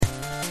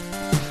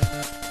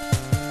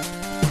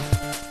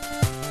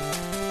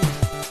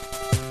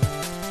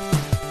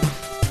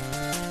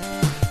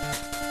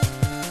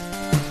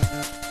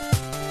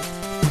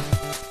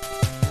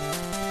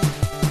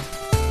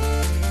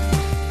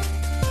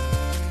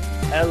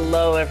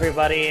Hello,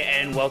 everybody,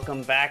 and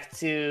welcome back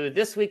to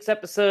this week's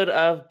episode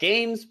of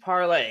Games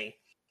Parlay,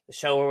 the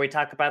show where we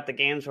talk about the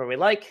games where we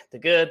like, the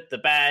good, the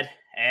bad,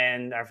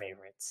 and our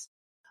favorites.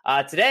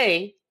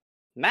 Today,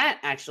 Matt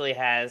actually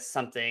has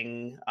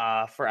something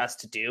for us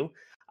to do.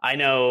 I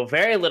know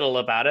very little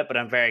about it, but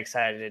I'm very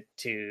excited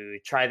to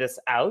try this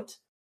out.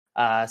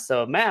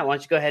 So, Matt, why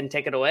don't you go ahead and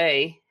take it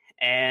away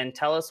and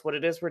tell us what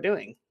it is we're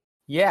doing?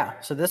 Yeah,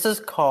 so this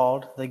is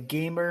called the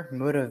Gamer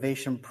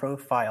Motivation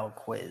Profile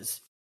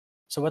Quiz.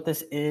 So what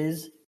this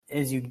is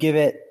you give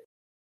it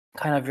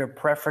kind of your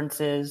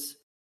preferences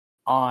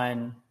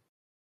on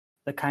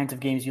the kinds of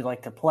games you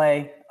like to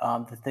play,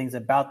 the things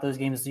about those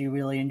games that you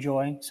really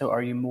enjoy. So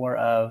are you more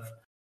of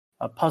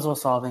a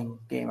puzzle-solving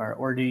gamer,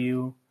 or do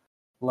you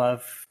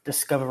love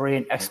discovery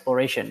and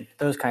exploration,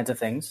 those kinds of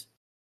things?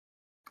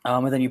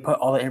 And then you put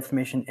all the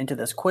information into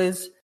this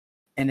quiz,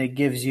 and it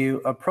gives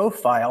you a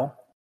profile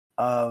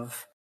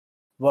of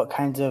what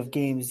kinds of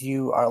games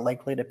you are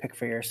likely to pick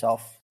for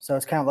yourself. So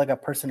it's kind of like a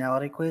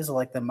personality quiz,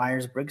 like the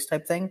Myers-Briggs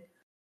type thing,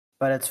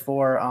 but it's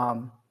for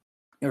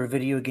your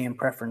video game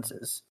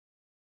preferences.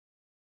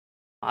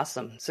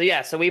 Awesome.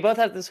 So we both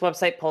have this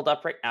website pulled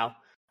up right now,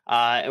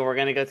 and we're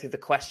going to go through the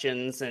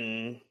questions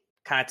and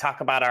kind of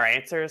talk about our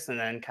answers and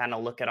then kind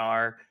of look at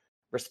our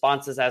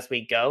responses as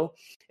we go.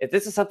 If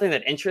this is something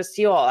that interests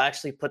you, I'll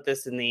actually put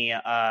this in the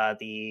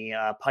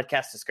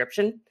podcast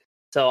description.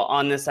 So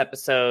on this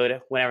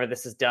episode, whenever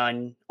this is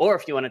done, or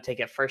if you want to take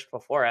it first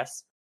before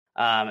us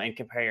and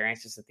compare your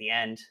answers at the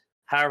end,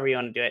 however you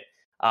want to do it,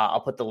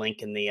 I'll put the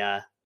link in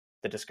the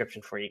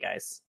description for you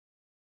guys.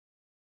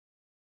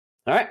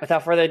 All right,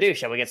 without further ado,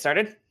 shall we get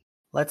started?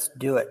 Let's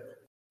do it.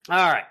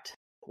 All right.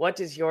 What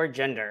is your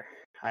gender?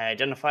 I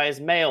identify as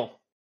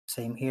male.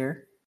 Same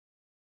here.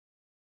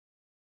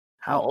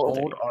 How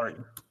old are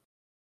you?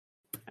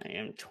 I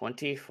am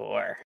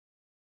 24.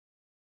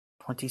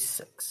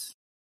 26.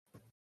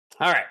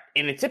 All right.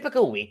 In a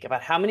typical week,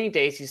 about how many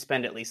days you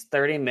spend at least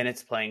 30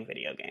 minutes playing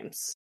video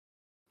games?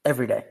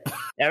 Every day.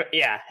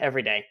 Yeah,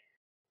 every day.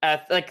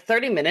 Like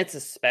 30 minutes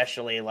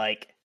especially,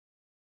 like...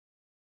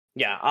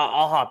 Yeah,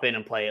 I'll hop in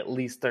and play at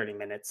least 30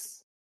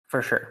 minutes.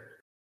 For sure.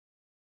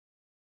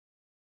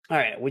 All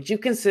right. Would you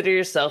consider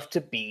yourself to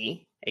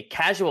be a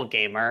casual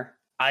gamer,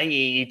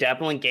 i.e. you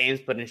dabble in games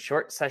but in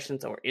short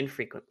sessions or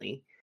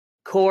infrequently?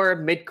 Core,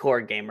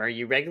 mid-core gamer,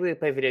 you regularly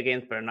play video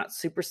games but are not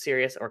super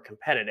serious or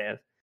competitive.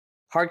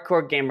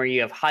 Hardcore gamer, you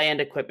have high-end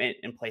equipment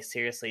and play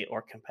seriously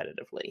or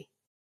competitively.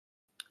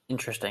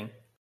 Interesting.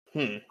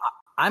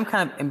 I'm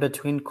kind of in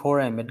between core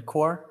and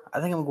mid-core.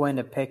 I think I'm going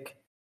to pick...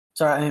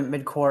 Sorry, I mean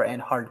mid-core and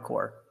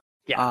hardcore.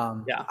 Yeah.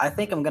 I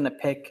think I'm going to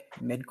pick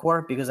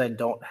mid-core because I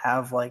don't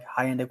have like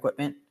high-end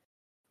equipment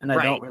and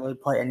I don't really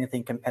play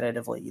anything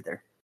competitively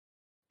either.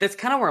 That's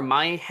kind of where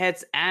my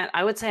head's at.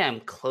 I would say I'm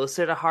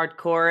closer to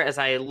hardcore as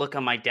I look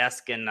on my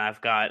desk and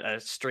I've got a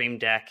Stream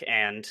Deck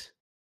and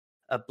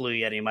a Blue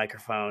Yeti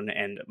microphone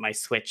and my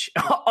Switch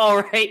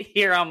all right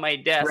here on my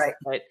desk. Right.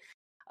 But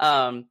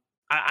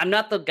I'm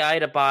not the guy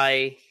to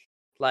buy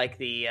like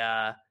the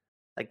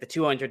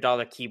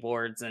 $200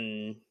 keyboards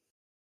and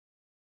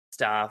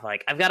stuff.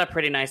 Like I've got a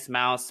pretty nice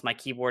mouse. My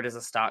keyboard is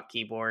a stock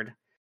keyboard.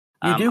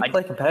 You do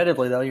play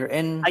competitively though. You're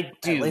in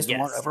at least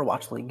one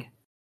Overwatch league.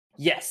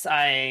 Yes, and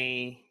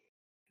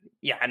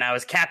I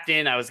was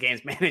captain. I was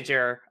games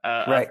manager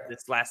of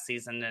this last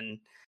season, and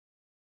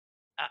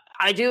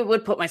I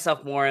would put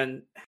myself more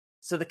in.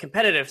 So the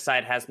competitive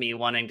side has me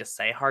wanting to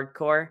say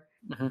hardcore,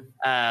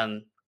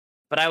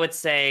 but I would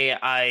say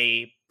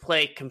I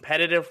play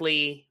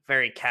competitively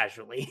very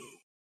casually.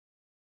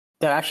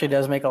 That actually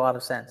does make a lot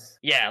of sense.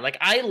 Yeah, like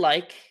I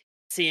like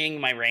seeing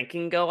my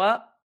ranking go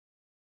up,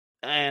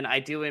 and I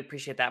do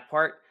appreciate that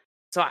part.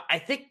 So I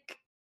think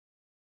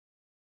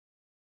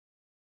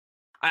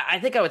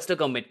I would still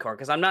go mid-core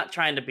because I'm not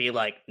trying to be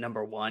like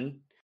number one.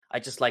 I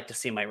just like to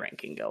see my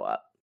ranking go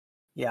up.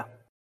 Yeah.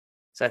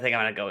 So I think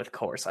I'm going to go with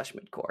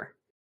core/mid-core.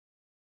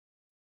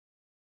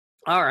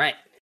 All right.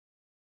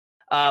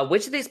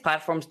 Which of these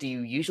platforms do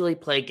you usually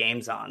play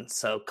games on?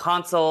 So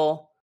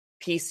console,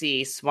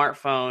 PC,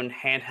 smartphone,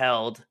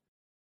 handheld,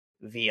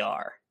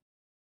 VR.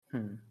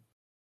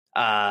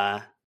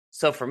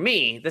 So for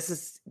me, this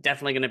is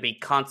definitely going to be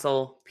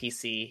console,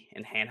 PC,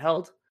 and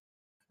handheld.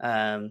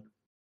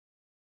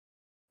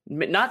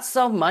 Not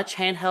so much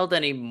handheld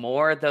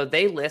anymore, though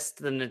they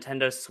list the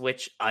Nintendo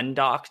Switch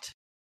undocked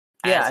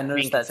as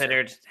being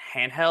considered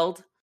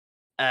handheld.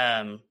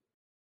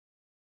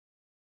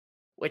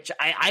 Which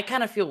I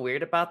kind of feel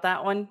weird about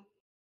that one,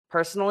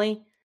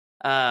 personally.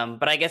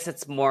 But I guess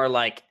it's more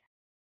like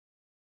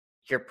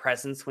your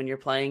presence when you're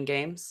playing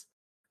games.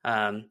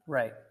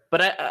 Right.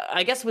 But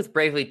I guess with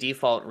Bravely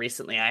Default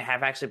recently, I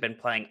have actually been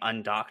playing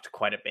undocked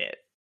quite a bit.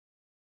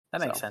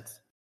 That makes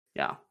sense.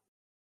 Yeah.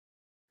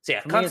 So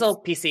yeah,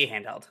 console, PC,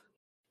 handheld.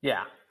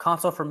 Yeah,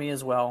 console for me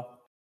as well.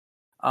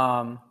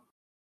 I'm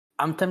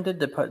tempted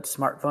to put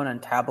smartphone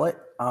and tablet.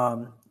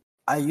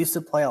 I used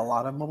to play a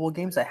lot of mobile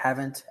games. I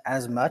haven't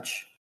as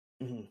much,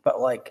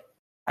 but like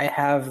I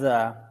have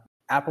the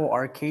Apple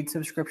Arcade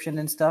subscription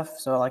and stuff.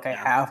 So like I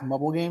have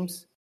mobile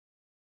games.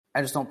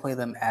 I just don't play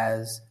them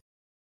as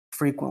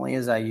frequently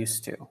as I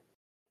used to.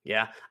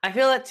 Yeah, I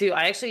feel that too.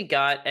 I actually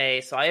got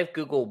so I have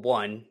Google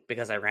One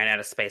because I ran out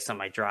of space on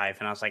my drive,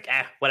 and I was like,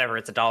 whatever,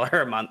 it's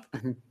 $1 a month.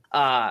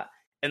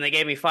 And they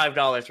gave me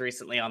 $5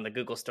 recently on the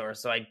Google Store,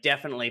 so I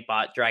definitely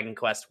bought Dragon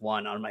Quest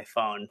 1 on my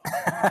phone.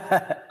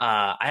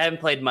 I haven't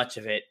played much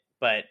of it,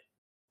 but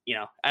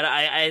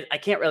I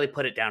can't really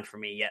put it down for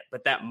me yet,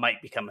 but that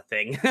might become a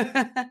thing.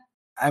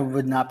 I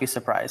would not be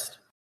surprised.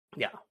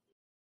 Yeah.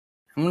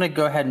 I'm going to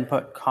go ahead and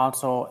put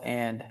console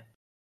and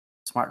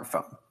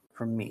smartphone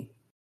for me.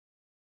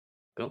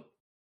 Cool.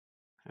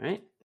 All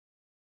right.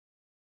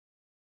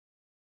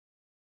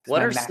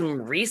 What are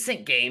some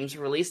recent games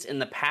released in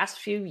the past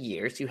few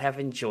years you have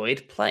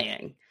enjoyed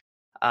playing?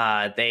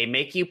 They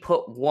make you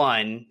put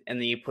one, and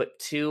then you put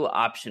two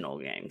optional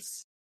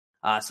games.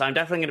 So I'm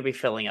definitely going to be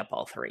filling up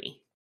all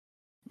three.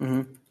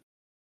 Mm-hmm.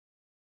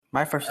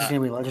 My first is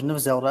going to be Legend of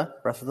Zelda: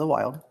 Breath of the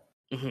Wild.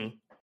 Mm-hmm.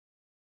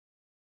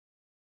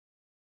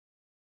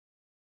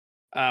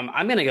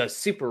 I'm going to go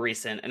super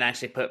recent and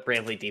actually put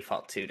Bravely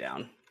Default 2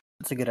 down.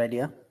 That's a good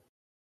idea.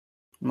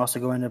 I'm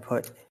also going to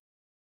put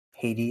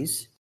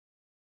Hades.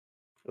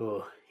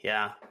 Ooh,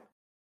 yeah.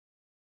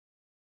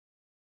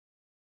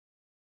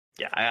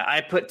 Yeah,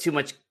 I put too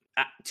much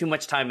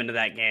time into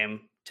that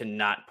game to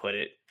not put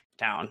it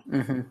down.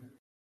 Mm-hmm.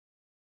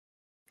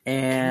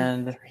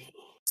 And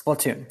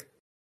Splatoon.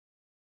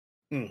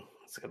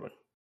 That's a good one.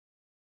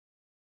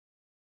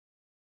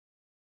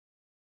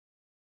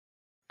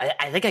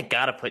 I think I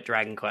gotta put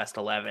Dragon Quest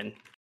 11.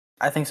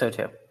 I think so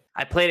too.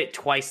 I played it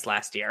twice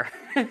last year.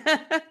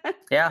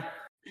 Yeah.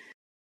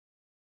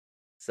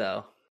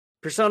 So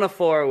Persona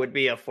 4 would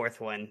be a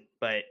fourth one,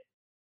 but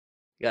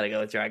you gotta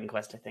go with Dragon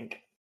Quest, I think.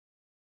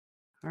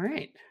 All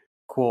right.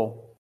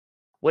 Cool.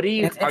 What are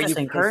you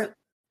current?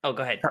 Oh,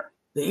 go ahead.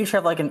 They each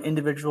have like an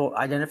individual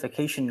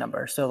identification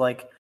number. So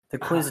like the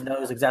quiz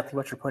knows exactly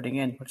what you're putting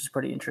in, which is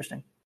pretty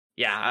interesting.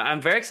 Yeah,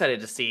 I'm very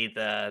excited to see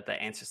the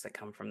answers that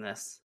come from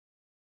this.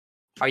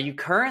 Are you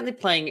currently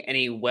playing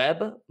any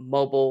web,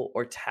 mobile,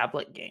 or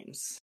tablet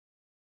games?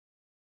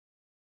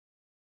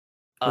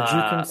 Would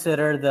you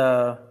consider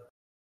the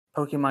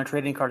Pokemon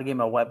trading card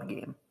game a web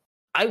game?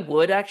 I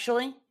would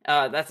actually.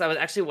 That was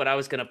actually what I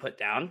was going to put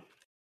down.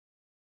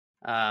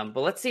 But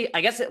let's see.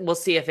 I guess we'll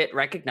see if it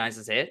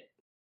recognizes it.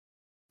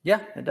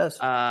 Yeah, it does.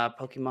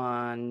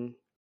 Pokemon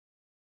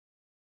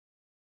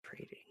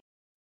trading.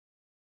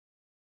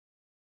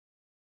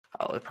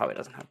 Oh, it probably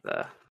doesn't have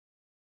the.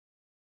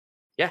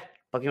 Yeah,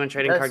 Pokemon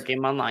trading card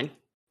game online.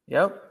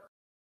 Yep.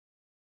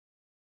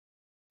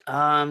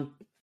 I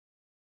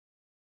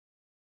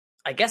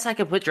guess I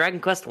could put Dragon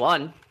Quest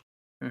 1.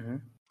 Mm-hmm.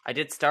 I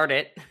did start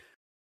it.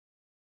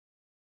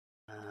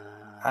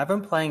 I've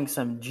been playing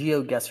some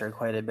GeoGuessr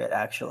quite a bit,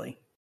 actually.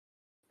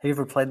 Have you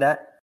ever played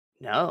that?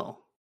 No.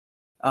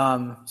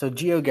 So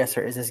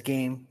GeoGuessr is this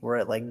game where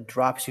it like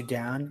drops you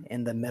down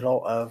in the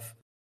middle of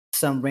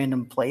some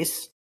random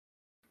place,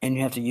 and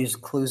you have to use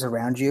clues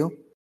around you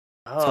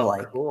to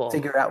like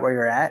figure out where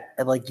you're at.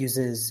 It like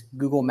uses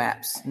Google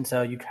Maps, and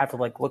so you have to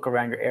like look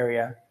around your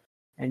area,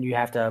 and you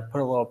have to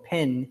put a little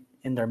pin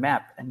in their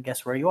map and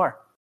guess where you are.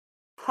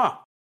 Huh.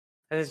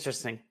 That's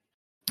interesting.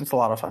 It's a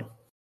lot of fun.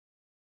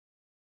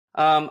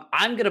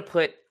 I'm gonna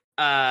put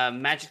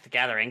Magic the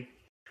Gathering.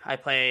 I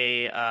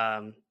play.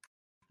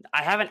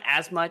 I haven't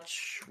as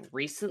much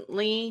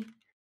recently,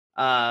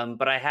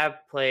 but I have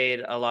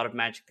played a lot of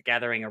Magic the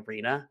Gathering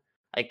Arena.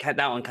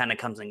 That one kind of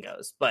comes and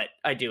goes, but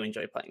I do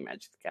enjoy playing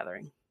Magic the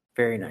Gathering.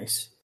 Very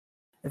nice.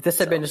 If this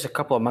had been just a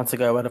couple of months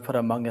ago, I would have put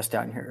Among Us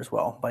down here as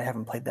well, but I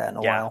haven't played that in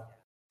a while.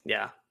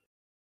 Yeah.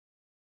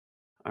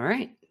 All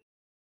right.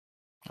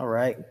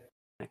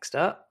 Next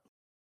up.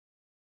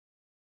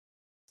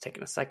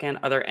 Taking a second.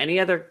 Are there any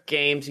other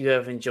games you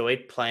have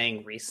enjoyed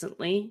playing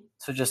recently?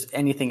 So just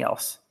anything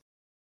else.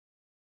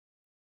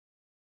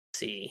 Let's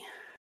see.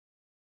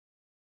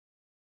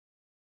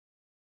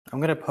 I'm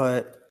going to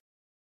put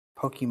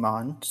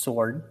Pokemon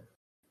Sword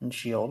and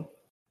Shield.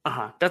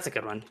 That's a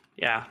good one.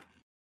 Yeah.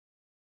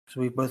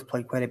 So we both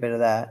played quite a bit of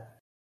that.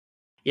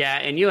 Yeah,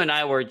 and you and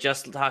I were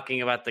just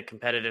talking about the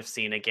competitive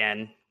scene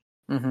again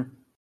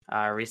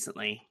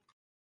recently.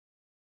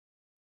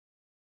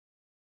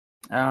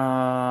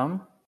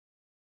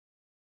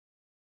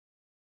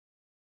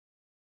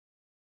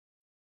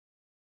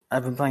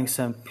 I've been playing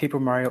some Paper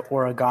Mario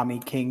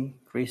Origami King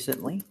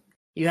recently.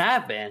 You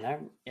have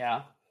been,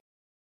 yeah.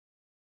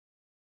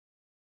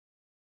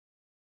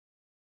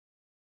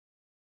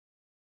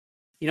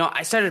 You know,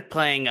 I started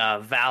playing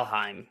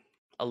Valheim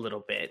a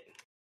little bit.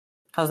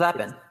 How's that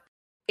been?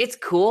 It's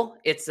cool.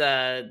 It's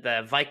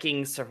the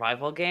Viking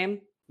survival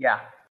game. Yeah.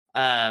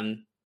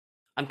 I'm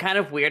kind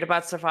of weird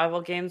about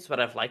survival games,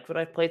 but I've liked what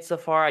I've played so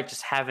far. I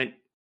just haven't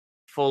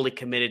fully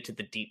committed to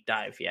the deep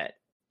dive yet.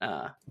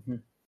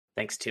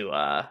 Thanks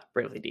to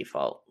Bravely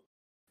Default.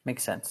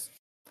 Makes sense.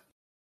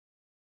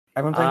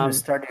 I've been playing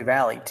Stardew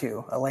Valley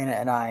too. Elena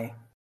and I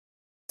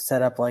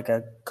set up like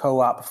a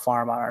co-op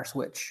farm on our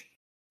Switch.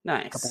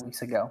 Nice. A couple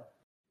weeks ago.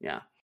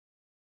 Yeah.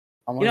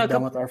 Almost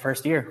done with our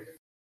first year.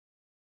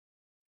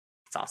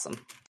 It's awesome.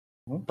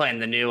 Playing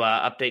the new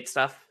update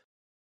stuff.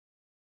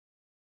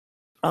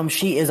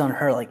 She is on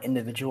her like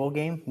individual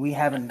game. We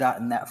haven't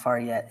gotten that far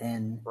yet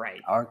in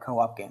our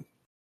co-op game.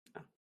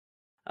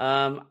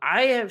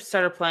 I have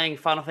started playing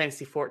Final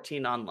Fantasy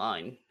XIV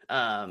online.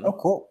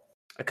 Cool.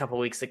 A couple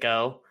weeks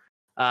ago.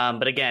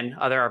 But again,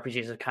 other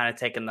RPGs have kind of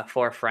taken the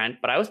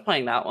forefront. But I was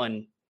playing that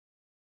one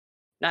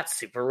not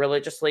super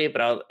religiously,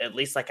 but at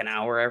least like an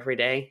hour every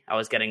day. I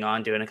was getting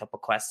on, doing a couple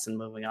quests, and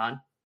moving on.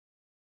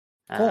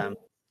 Cool.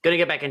 Gonna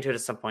get back into it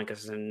at some point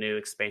because there's a new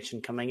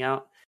expansion coming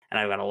out, and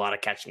I've got a lot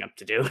of catching up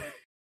to do.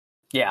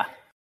 Yeah.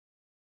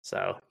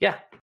 So yeah.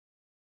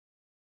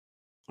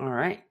 All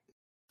right.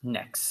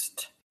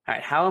 Next. All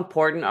right. How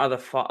important are the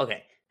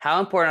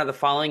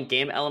following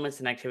game elements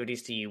and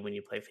activities to you when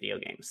you play video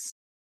games?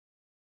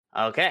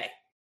 Okay.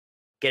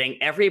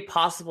 Getting every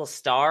possible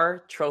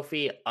star,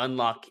 trophy,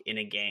 unlock in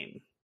a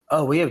game.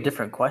 Oh, we have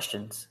different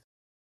questions.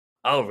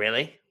 Oh,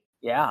 really?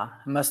 Yeah.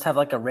 It must have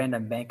like a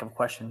random bank of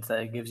questions that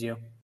it gives you.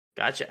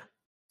 Gotcha.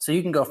 So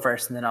you can go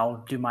first, and then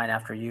I'll do mine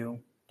after you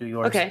do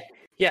yours. Okay.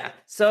 Yeah.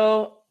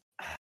 So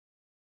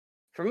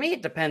for me,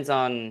 it depends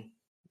on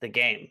the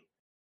game.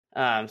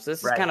 So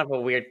this is kind of a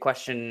weird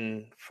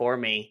question for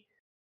me.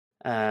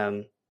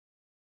 So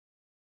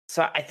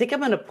I think I'm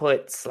going to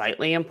put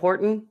slightly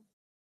important.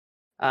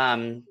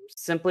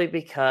 Simply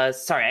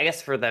because, I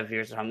guess for the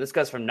viewers at home, this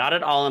goes from not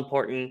at all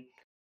important,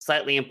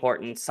 slightly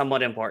important,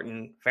 somewhat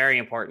important, very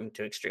important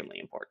to extremely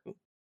important.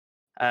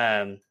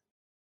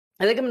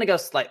 I think I'm going to go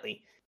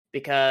slightly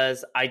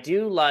because I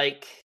do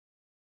like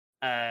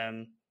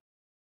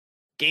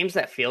games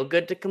that feel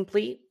good to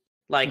complete,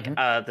 like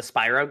the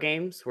Spyro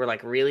games were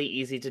like really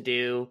easy to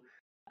do,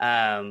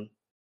 and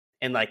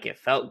like it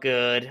felt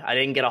good. I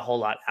didn't get a whole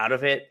lot out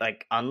of it,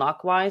 like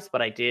unlock wise,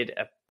 but I did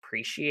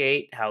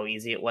appreciate how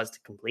easy it was to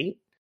complete.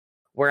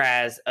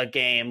 Whereas a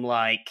game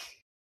like,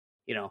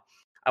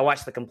 I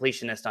watched The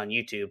Completionist on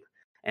YouTube,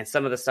 and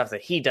some of the stuff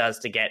that he does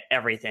to get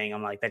everything,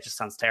 I'm like, that just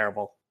sounds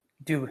terrible.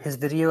 Dude, his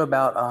video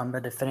about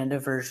the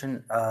definitive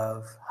version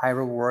of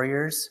Hyrule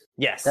Warriors.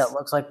 Yes. That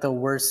looks like the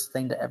worst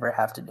thing to ever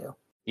have to do.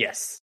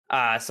 Yes.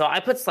 So I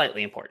put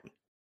slightly important.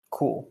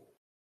 Cool.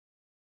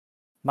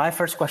 My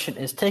first question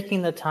is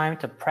taking the time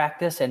to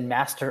practice and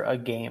master a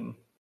game.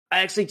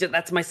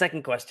 That's my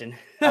second question.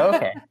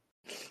 Okay.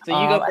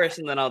 So you go first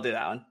and then I'll do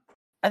that one.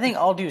 I think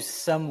I'll do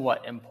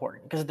somewhat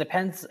important because it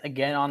depends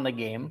again on the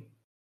game.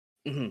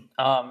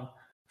 Mm-hmm.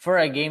 For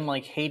a game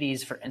like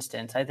Hades, for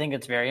instance, I think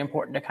it's very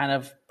important to kind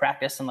of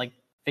practice and like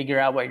figure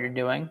out what you're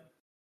doing.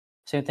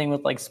 Same thing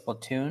with like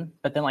Splatoon,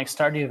 but then like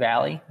Stardew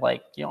Valley,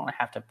 like you don't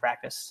have to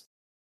practice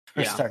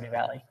for Stardew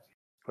Valley.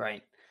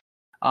 Right.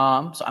 So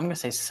I'm gonna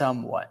say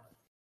somewhat.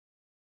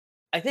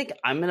 I think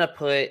I'm gonna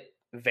put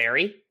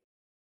very.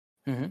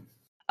 Mm-hmm.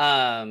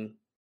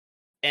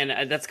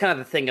 And that's kind of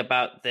the thing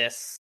about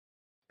this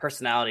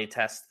personality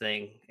test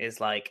thing is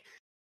like,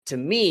 to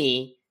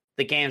me,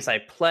 the games I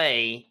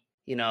play,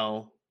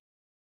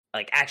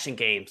 like action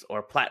games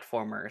or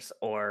platformers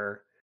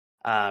or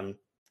I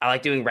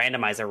like doing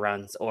randomizer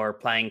runs or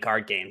playing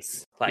card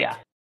games. Like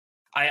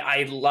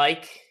I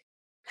like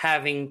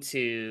having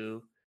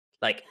to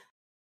like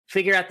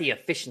figure out the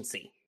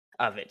efficiency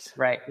of it.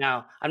 Right.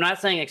 Now, I'm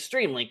not saying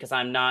extremely because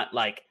I'm not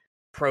like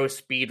pro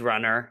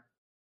speedrunner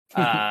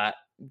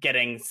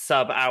getting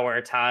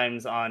sub-hour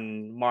times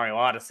on Mario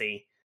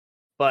Odyssey,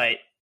 but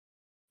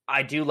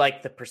I do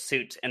like the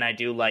pursuit and I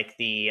do like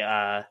the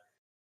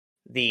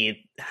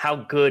how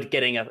good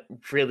getting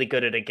really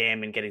good at a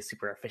game and getting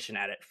super efficient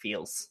at it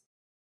feels.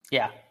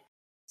 Yeah.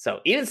 So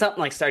even something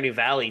like Stardew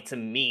Valley, to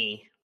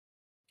me,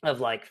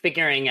 of like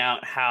figuring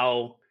out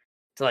how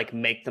to like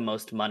make the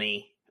most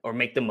money or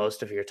make the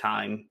most of your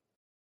time,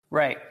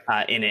 right,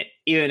 in it,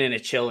 even in a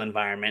chill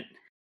environment.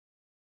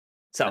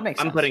 So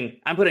I'm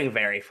putting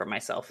very for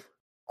myself.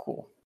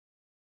 Cool.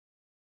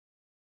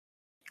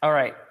 All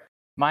right.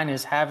 Mine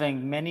is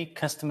having many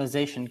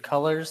customization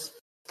colors,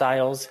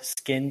 styles,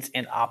 skins,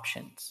 and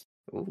options.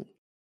 Ooh,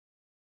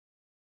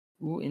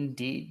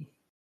 indeed.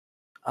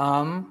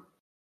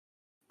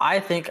 I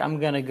think I'm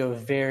gonna go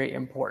very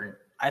important.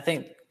 I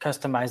think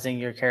customizing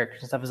your character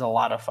and stuff is a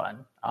lot of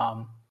fun.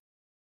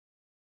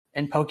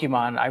 In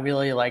Pokemon, I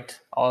really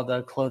liked all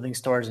the clothing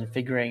stores and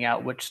figuring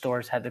out which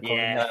stores had the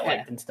clothing that I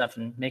liked and stuff,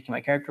 and making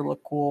my character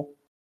look cool.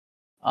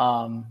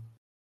 And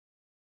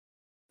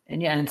in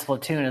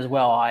Splatoon as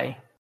well, I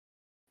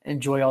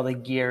enjoy all the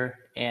gear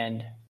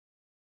and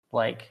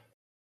like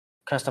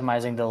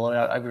customizing the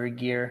loadout of your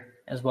gear,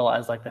 as well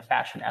as like the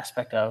fashion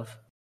aspect of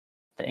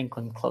the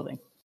Inkling clothing.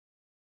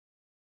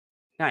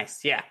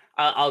 Nice, yeah.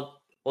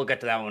 We'll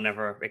get to that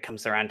whenever it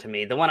comes around to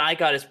me. The one I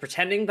got is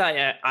pretending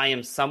that I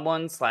am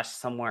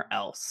someone/somewhere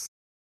else.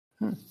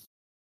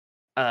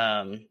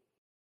 I'm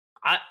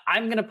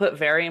gonna put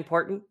very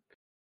important.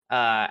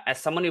 As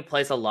someone who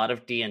plays a lot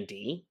of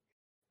D&D,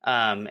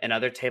 and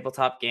other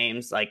tabletop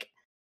games, like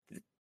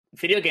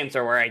video games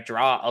are where I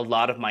draw a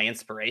lot of my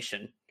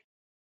inspiration.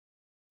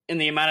 In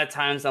the amount of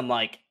times I'm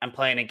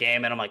playing a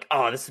game and I'm like,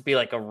 oh, this would be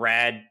like a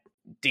rad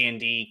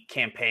D&D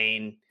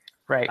campaign,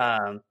 Right.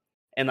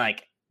 and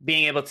like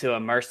being able to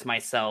immerse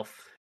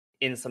myself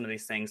in some of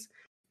these things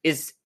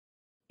is,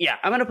 yeah,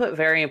 I'm going to put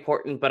very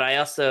important, but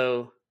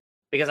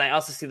because I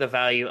also see the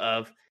value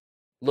of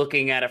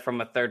looking at it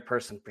from a third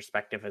person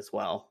perspective as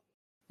well.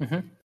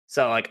 Mm-hmm.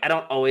 So like I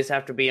don't always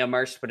have to be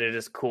immersed, but it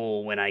is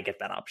cool when I get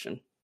that option.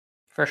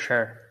 For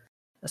sure.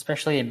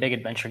 Especially in big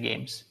adventure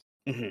games.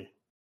 Mm-hmm.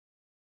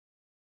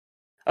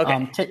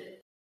 Okay.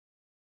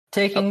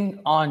 Taking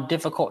on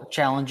difficult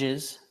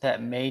challenges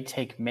that may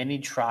take many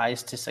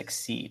tries to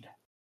succeed.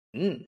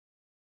 Mm.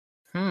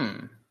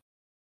 I'm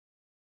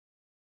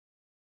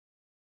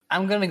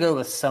going to go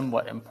with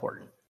somewhat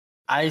important.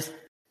 I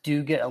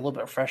do get a little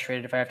bit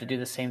frustrated if I have to do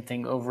the same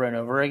thing over and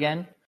over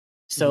again.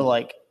 So,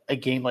 like, a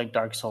game like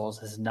Dark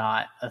Souls is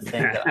not a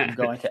thing that I'm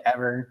going to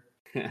ever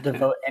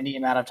devote any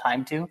amount of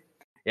time to.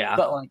 Yeah.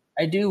 But, like,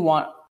 I do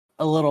want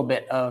a little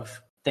bit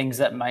of things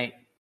that might,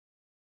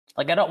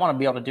 like, I don't want to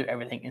be able to do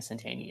everything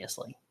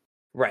instantaneously.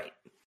 Right.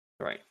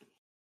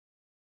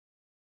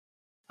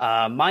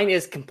 Mine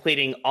is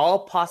completing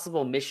all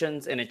possible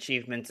missions and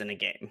achievements in a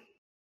game.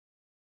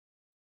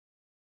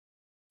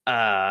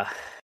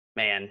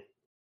 Man.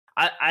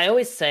 I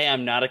always say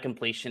I'm not a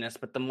completionist,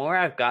 but the more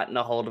I've gotten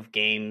a hold of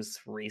games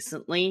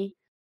recently,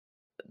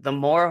 the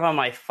more of them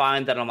I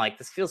find that I'm like,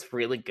 this feels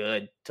really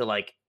good to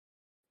like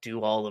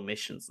do all the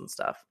missions and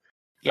stuff.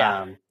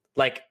 Yeah.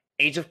 Like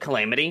Age of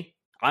Calamity,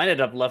 I ended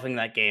up loving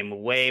that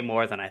game way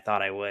more than I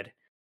thought I would.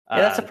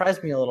 Yeah, that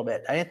surprised me a little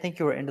bit. I didn't think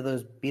you were into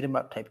those beat 'em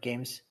up type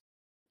games.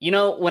 You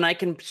know, when I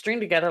can string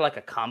together like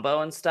a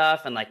combo and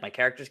stuff, and like my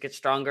characters get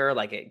stronger,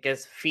 like it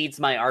feeds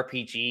my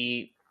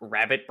RPG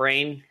rabbit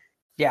brain.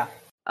 Yeah.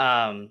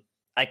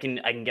 I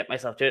can get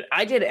myself to it.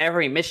 I did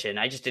every mission.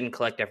 I just didn't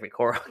collect every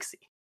Koroxy.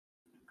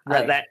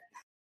 Right. That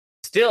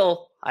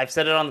still, I've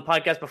said it on the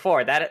podcast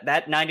before. That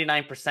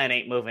 99%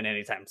 ain't moving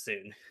anytime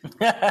soon.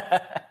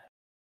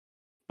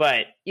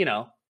 But you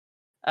know,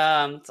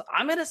 so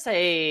I'm gonna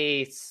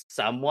say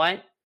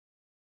somewhat.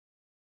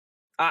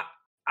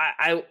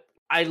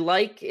 I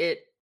like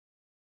it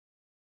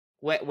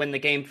when the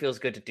game feels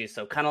good to do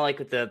so. Kind of like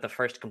with the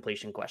first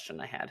completion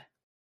question I had.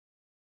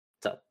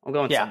 So I'm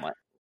going somewhat.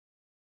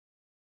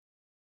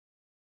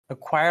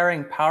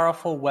 Acquiring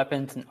powerful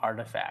weapons and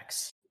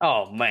artifacts.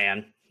 Oh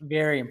man.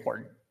 Very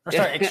important. Or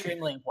sorry,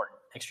 extremely important.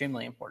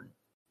 Extremely important.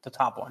 The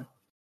top one.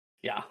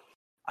 Yeah.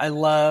 I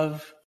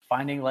love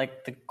finding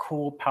like the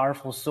cool,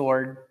 powerful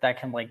sword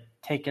that can like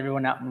take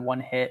everyone out in one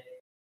hit.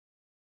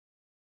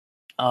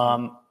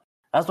 That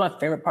was my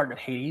favorite part of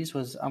Hades,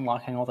 was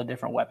unlocking all the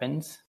different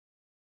weapons.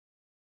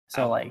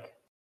 So like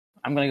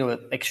I'm gonna go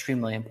with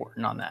extremely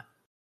important on that.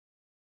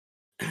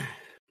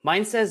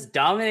 Mine says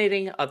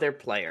dominating other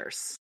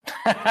players.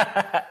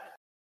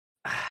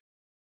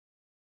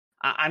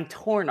 I'm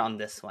torn on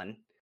this one.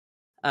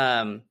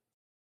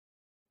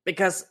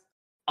 Because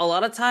a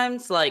lot of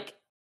times, like,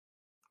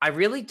 I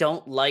really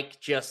don't like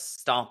just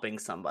stomping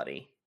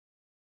somebody.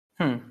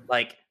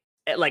 Like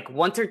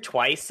once or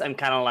twice, I'm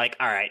kind of like,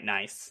 all right,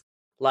 nice.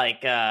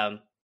 Like when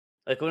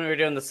we were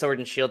doing the sword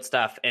and shield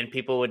stuff, and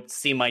people would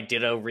see my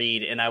Ditto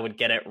read, and I would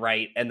get it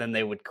right, and then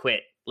they would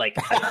quit. Like,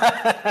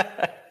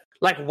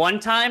 like one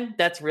time,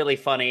 that's really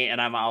funny,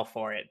 and I'm all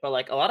for it. But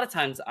like a lot of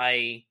times,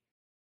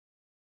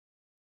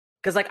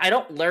 because like I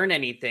don't learn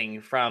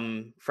anything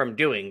from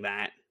doing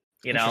that.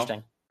 You know,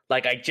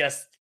 like I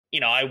just,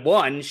 I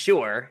won,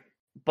 sure,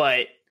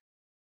 but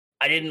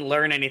I didn't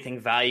learn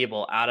anything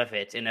valuable out of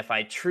it. And if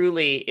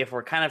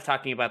we're kind of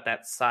talking about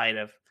that side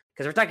of,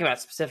 because we're talking about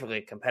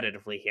specifically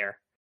competitively here,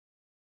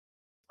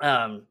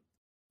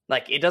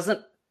 like it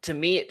doesn't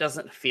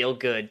feel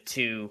good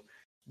to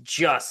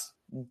just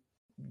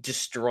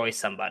destroy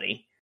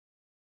somebody.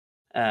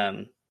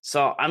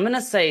 So I'm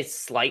gonna say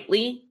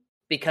slightly,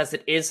 because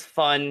it is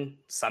fun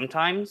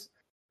sometimes,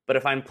 but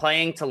if I'm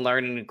playing to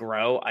learn and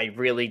grow, I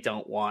really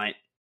don't want,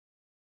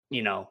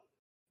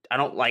 I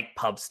don't like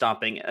pub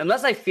stomping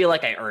unless I feel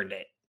like I earned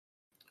it.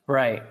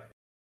 Right.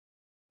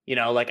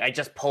 Like I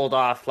just pulled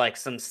off like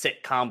some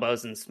sick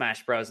combos in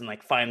Smash Bros. And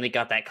like finally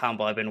got that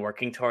combo I've been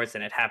working towards,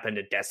 and it happened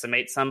to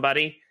decimate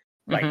somebody.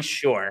 Like,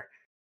 sure.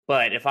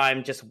 But if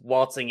I'm just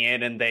waltzing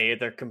in and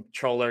their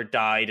controller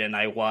died and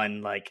I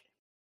won, like,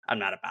 I'm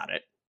not about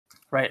it.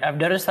 Right. I've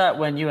noticed that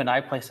when you and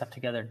I play stuff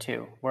together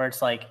too, where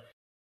it's like,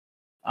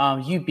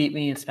 you beat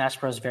me in Smash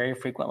Bros. Very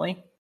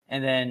frequently.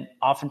 And then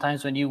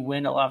oftentimes when you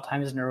win a lot of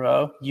times in a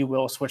row, you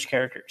will switch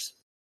characters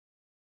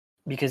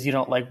because you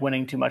don't like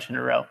winning too much in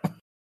a row.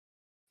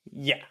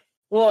 Yeah.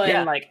 Well,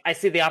 and like I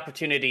see the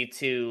opportunity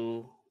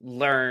to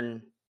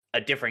learn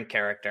a different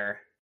character,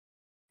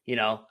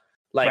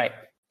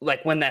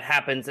 like when that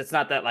happens, it's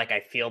not that like I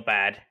feel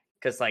bad,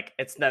 because like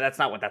that's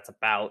not what that's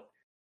about,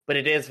 but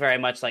it is very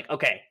much like,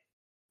 okay,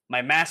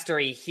 my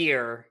mastery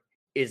here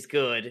is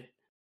good,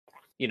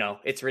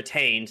 it's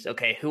retained.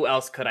 Okay, who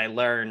else could I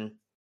learn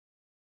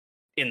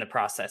in the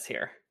process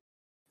here?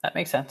 That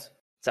makes sense.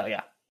 So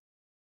yeah.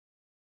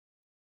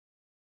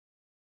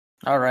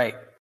 All right.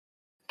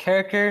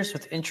 Characters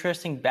with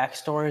interesting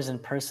backstories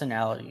and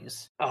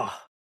personalities. Oh,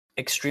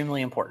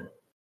 extremely important.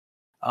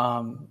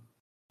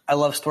 I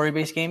love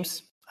story-based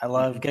games. I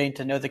love getting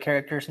to know the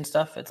characters and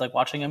stuff. It's like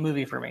watching a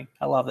movie for me.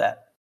 I love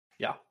that.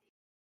 Yeah.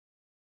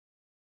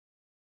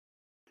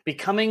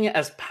 Becoming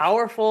as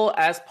powerful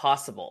as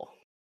possible.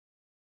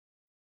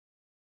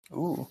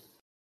 Ooh.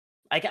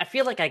 I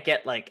feel like I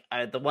get like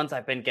the ones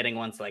I've been getting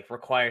ones like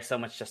require so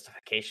much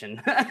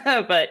justification,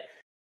 but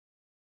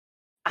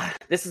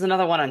this is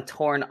another one I'm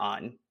torn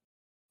on,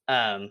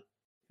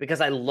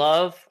 because I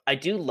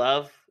do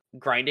love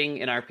grinding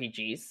in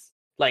RPGs.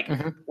 Like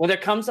when there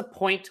comes a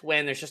point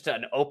when there's just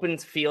an open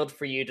field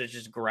for you to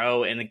just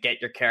grow and get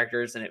your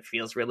characters, and it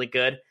feels really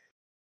good.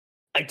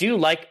 I do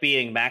like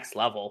being max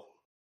level,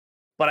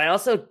 but I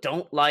also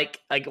don't like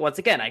once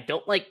again I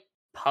don't like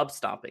pub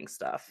stomping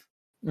stuff.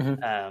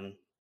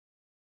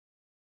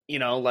 You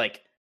know,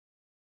 like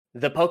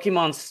the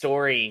Pokemon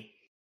story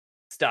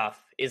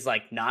stuff is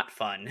like not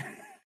fun.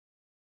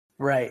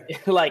 Right.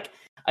 Like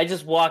I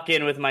just walk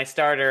in with my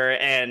starter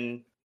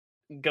and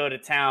go to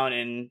town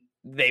and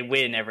they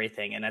win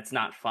everything, and that's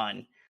not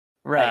fun.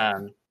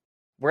 Right.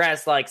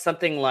 Whereas like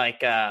something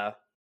like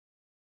Octopath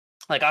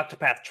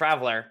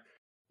Traveler,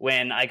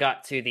 when I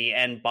got to the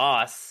end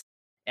boss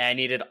and I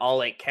needed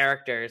all 8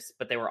 characters,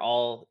 but they were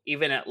all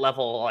even at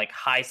level like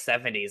high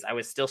 70s, I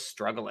was still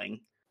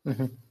struggling.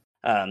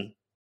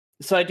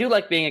 So I do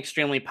like being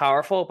extremely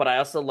powerful, but I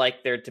also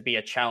like there to be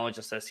a challenge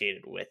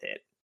associated with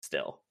it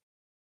still.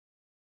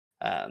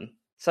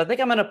 So I think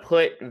I'm going to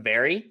put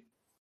vary,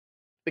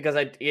 because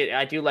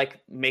I do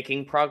like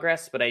making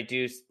progress, but I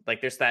do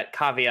like there's that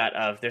caveat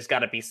of there's got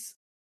to be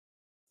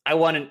I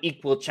want an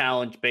equal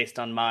challenge based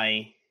on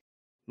my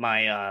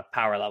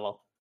power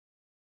level.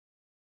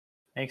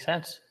 Makes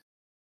sense.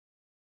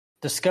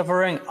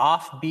 Discovering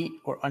offbeat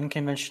or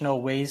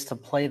unconventional ways to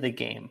play the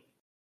game.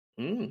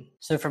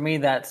 So for me,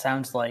 that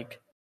sounds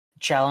like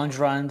challenge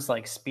runs,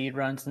 like speed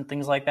runs and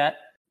things like that.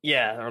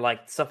 Yeah, or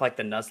like stuff like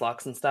the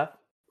Nuzlocke and stuff.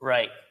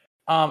 Right.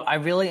 I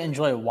really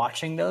enjoy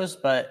watching those,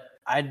 but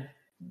I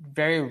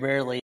very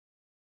rarely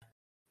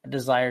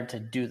desire to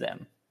do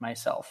them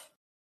myself.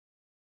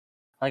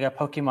 Like a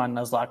Pokemon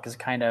Nuzlocke is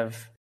kind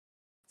of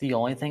the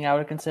only thing I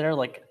would consider.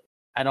 Like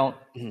I don't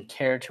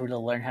care to really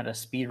learn how to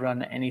speed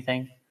run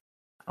anything.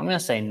 I'm going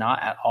to say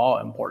not at all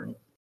important.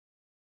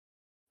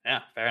 Yeah,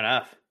 fair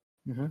enough.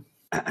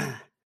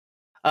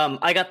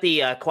 I got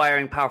the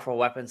acquiring powerful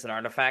weapons and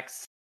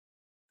artifacts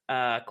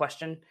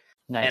question.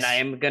 Nice. And I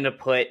am going to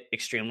put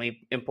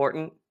extremely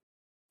important.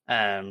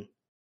 And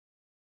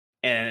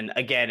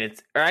again,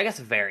 or I guess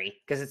vary,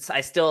 because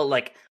I still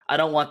like, I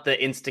don't want the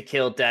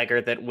insta-kill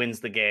dagger that wins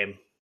the game.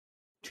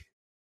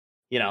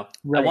 You know,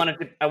 right.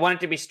 I want it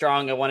to be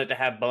strong. I want it to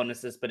have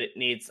bonuses, but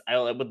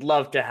I would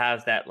love to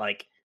have that,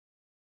 like,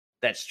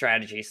 that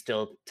strategy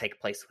still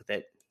take place with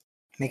it.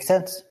 Makes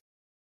sense.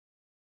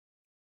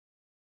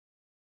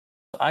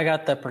 I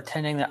got the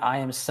pretending that I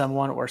am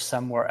someone or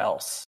somewhere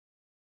else.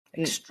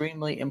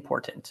 Extremely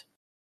important.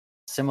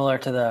 Similar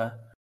to the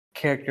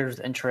characters'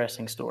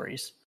 interesting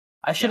stories.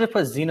 I should have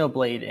put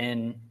Xenoblade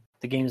in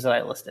the games that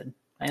I listed.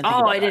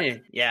 I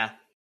didn't. Yeah.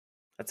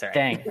 That's all right.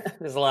 Dang.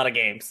 There's a lot of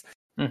games.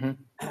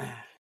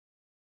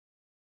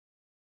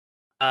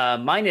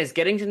 Mine is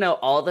getting to know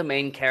all the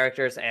main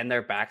characters and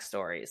their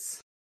backstories.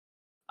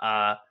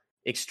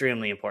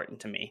 Extremely important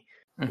to me.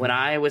 When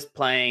I was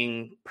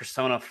playing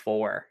Persona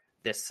 4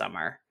 this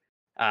summer,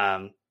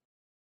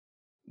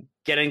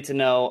 getting to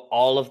know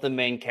all of the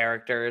main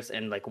characters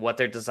and like what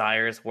their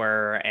desires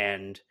were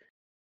and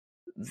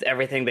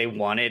everything they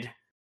wanted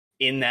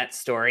in that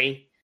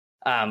story.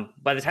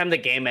 By the time the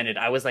game ended,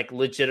 I was like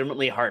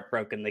legitimately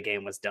heartbroken the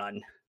game was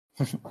done.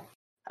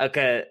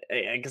 Okay,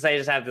 because I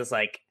just have this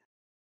like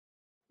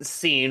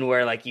scene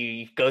where like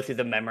you go through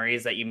the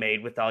memories that you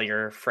made with all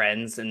your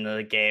friends in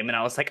the game, and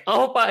I was like,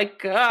 oh my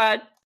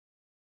god,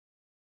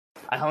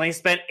 I only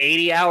spent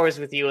 80 hours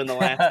with you in the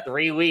last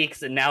 3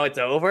 weeks, and now it's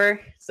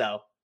over.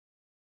 So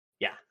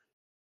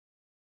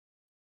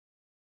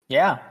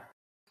yeah,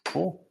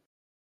 cool.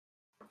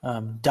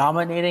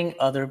 Dominating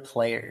other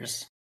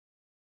players.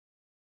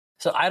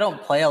 So I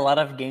don't play a lot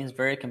of games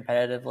very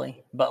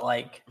competitively, but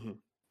like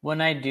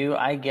when I do,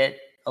 I get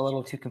a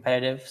little too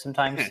competitive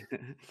sometimes.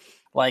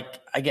 Like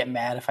I get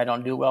mad if I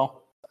don't do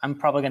well. I'm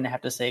probably going to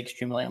have to say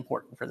extremely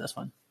important for this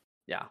one.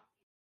 Yeah,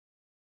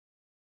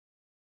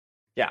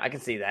 I can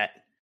see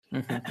that.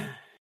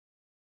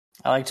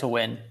 I like to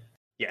win.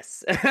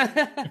 Yes.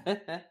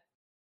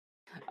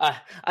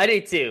 I do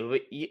too.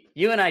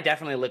 You and I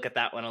definitely look at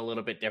that one a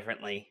little bit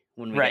differently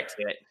when we get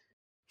to it.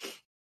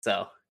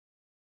 So,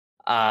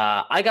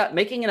 I got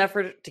making an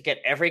effort to get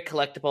every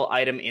collectible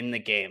item in the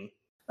game.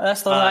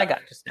 That's the one I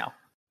got just now.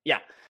 Yeah.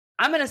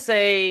 I'm going to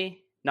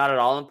say not at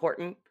all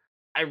important.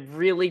 I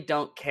really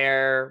don't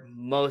care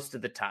most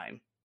of the time.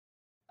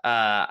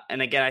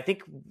 And again, I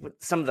think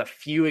some of the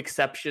few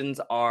exceptions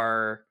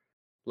are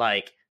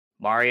like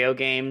Mario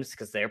games,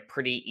 because they're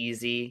pretty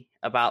easy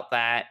about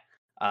that.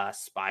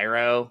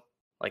 Spyro,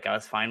 like I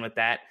was fine with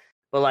that.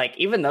 But like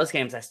even those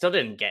games, I still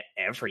didn't get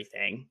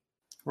everything.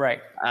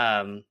 Right.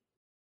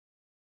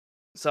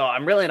 So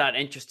I'm really not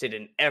interested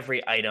in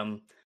every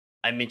item.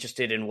 I'm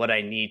interested in what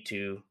I need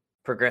to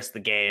progress the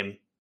game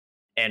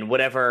and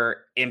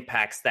whatever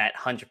impacts that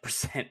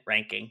 100%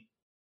 ranking.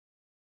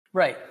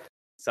 Right.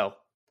 So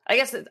I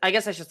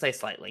guess I should say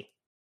slightly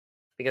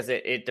because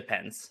it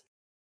depends.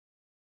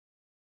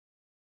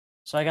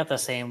 So I got the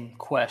same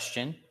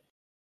question.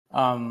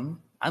 I'm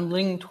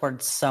leaning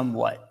towards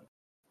somewhat.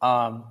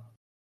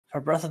 For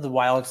Breath of the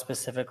Wild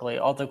specifically,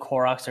 all the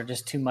Koroks are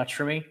just too much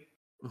for me.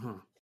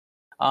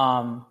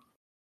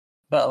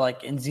 But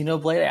like in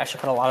Xenoblade, I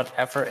actually put a lot of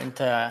effort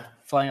into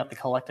filling out the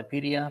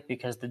Collectopedia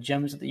because the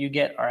gems that you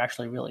get are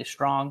actually really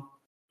strong.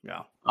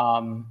 Yeah.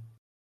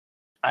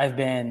 I've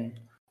been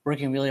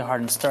working really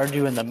hard in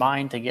Stardew in the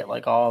mine to get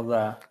like all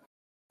the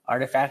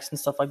artifacts and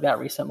stuff like that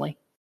recently.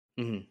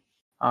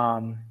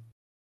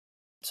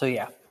 So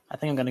yeah, I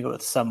think I'm gonna go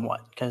with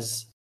somewhat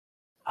because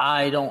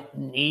I don't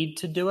need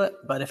to do it,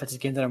 but if it's a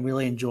game that I'm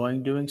really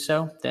enjoying doing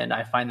so, then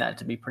I find that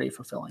to be pretty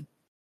fulfilling.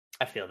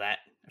 I feel that.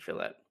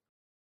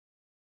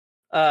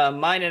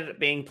 Mine ended up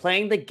being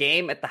playing the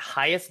game at the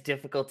highest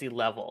difficulty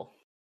level.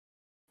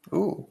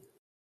 Ooh.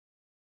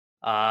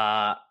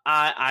 I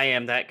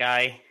am that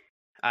guy.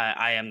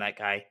 I am that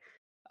guy.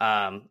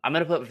 I'm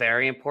gonna put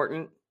very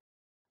important.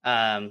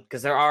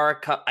 Because there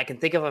are I can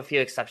think of a few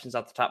exceptions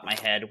off the top of my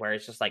head where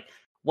it's just like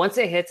once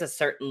it hits a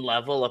certain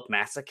level of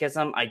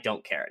masochism, I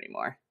don't care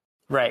anymore.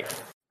 Right.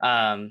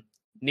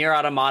 Nier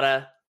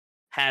Automata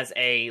has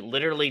a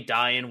literally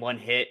die in one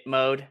hit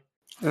mode.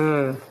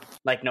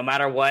 Like no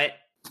matter what,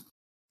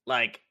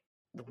 like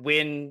the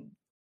wind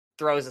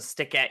throws a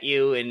stick at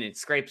you and it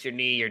scrapes your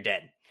knee, you're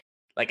dead.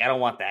 Like I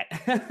don't want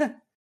that.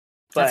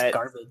 That's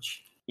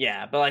garbage.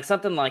 Yeah, but like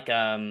something like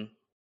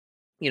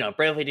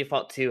Bravely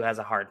Default 2 has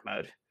a hard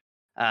mode.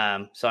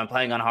 So I'm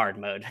playing on hard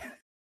mode.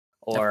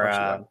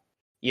 Or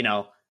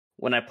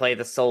when I play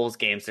the Souls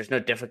games, there's no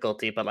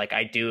difficulty, but like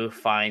I do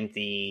find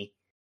the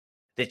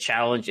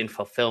challenge and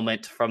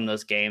fulfillment from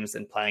those games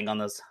and playing on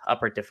those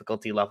upper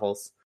difficulty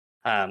levels.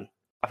 I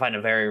find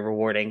it very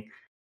rewarding.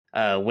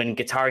 When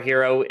Guitar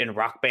Hero and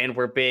Rock Band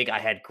were big, I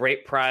had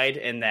great pride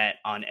in that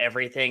on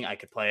everything I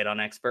could play it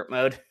on expert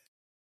mode.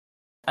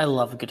 I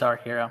love Guitar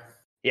Hero.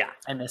 Yeah.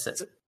 I miss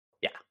it.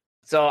 Yeah.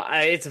 So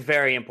it's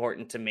very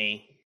important to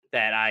me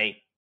that I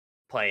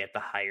play at the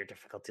higher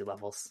difficulty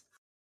levels.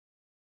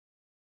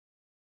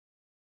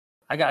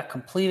 I got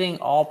completing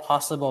all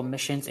possible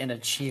missions and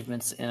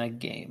achievements in a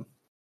game.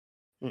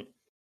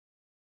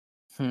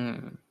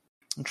 I'm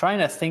trying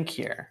to think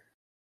here.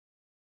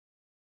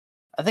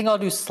 I think I'll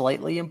do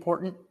slightly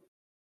important.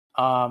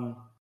 Because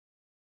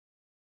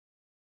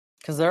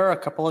there are a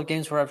couple of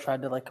games where I've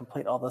tried to like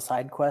complete all the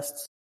side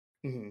quests.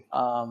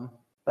 But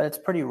it's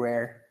pretty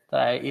rare that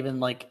I even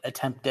like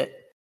attempt it.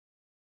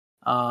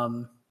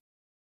 So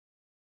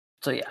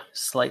yeah,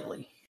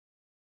 slightly.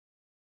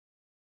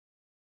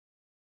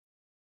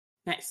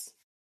 Nice.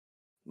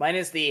 Mine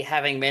is the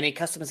having many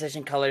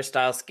customization, color,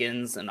 style,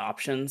 skins, and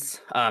options.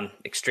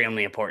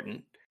 Extremely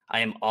important. I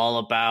am all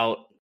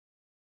about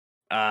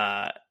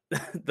the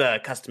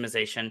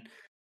customization.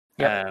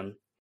 Yep.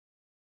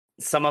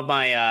 Some of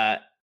my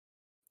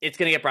it's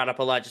going to get brought up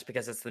a lot just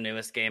because it's the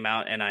newest game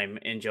out and I'm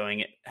enjoying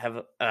it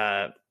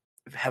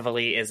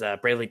heavily is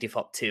Bravely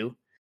Default 2.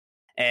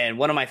 And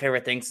one of my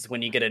favorite things is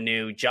when you get a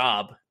new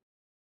job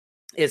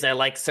is I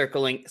like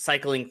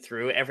cycling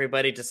through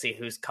everybody to see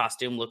whose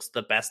costume looks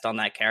the best on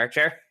that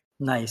character.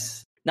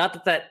 Nice.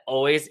 Not that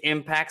always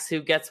impacts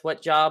who gets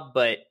what job,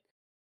 but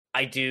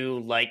I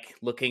do like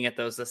looking at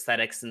those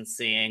aesthetics and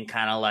seeing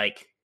kind of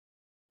like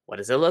what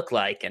does it look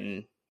like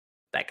and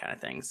that kind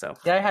of thing. So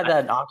yeah, I had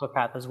that in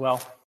Octopath as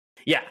well.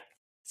 Yeah,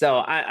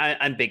 so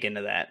I'm big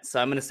into that. So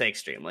I'm going to say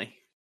extremely.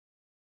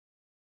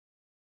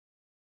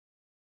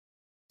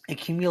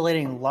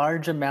 Accumulating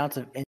large amounts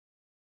of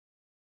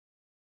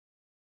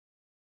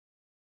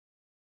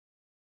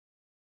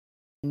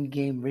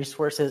in-game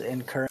resources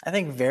and current. I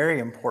think very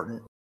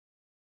important.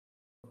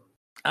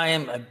 I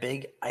am a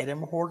big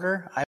item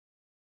hoarder. I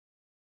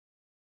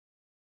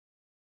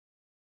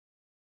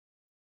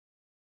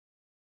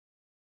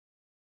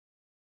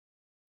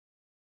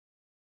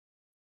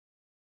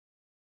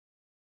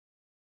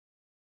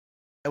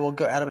will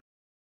go out of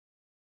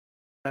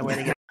my way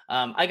to get.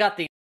 I got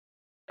the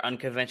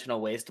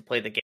unconventional ways to play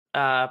the game.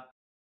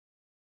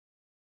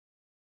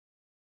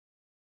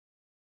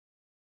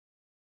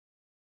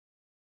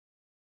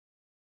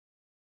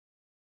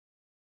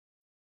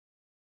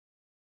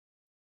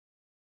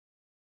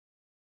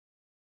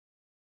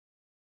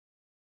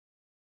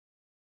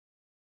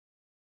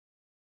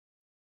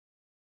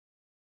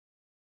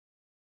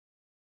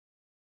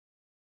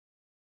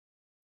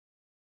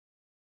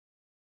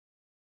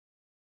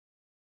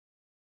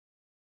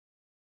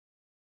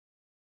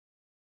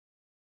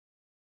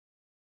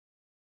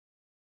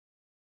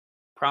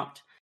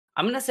 Prompt.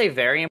 I'm gonna say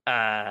very.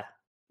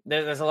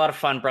 There's a lot of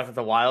fun Breath of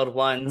the Wild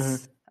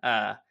ones.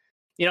 And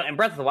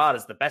Breath of the Wild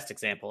is the best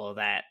example of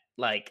that.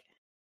 Like,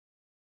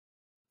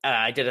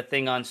 I did a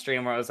thing on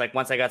stream where it was like,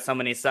 once I got so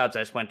many subs, I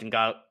just went and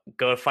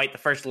go fight the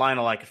first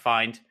Lionel I could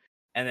find.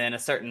 and then a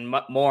certain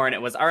more, and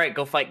it was all right.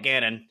 Go fight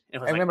Ganon. It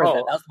was I like, remember that.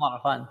 oh, That was a lot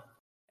of fun.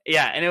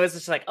 yeah, and it was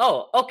just like,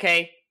 oh,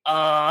 okay,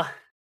 all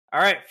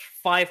right,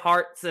 5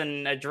 hearts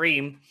and a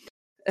dream.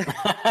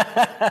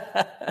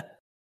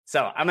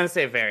 So I'm gonna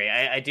say very.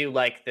 I do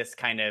like this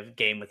kind of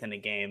game within a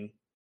game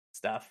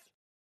stuff.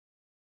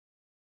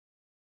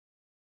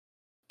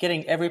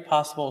 Getting every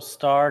possible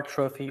star,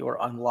 trophy, or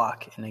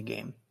unlock in a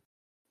game.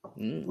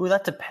 Ooh,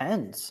 that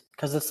depends.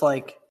 Because it's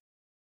like,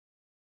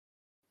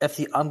 if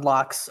the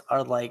unlocks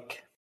are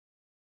like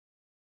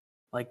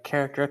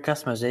character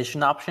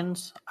customization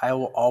options, I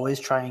will always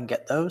try and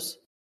get those.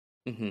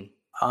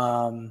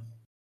 Mm-hmm.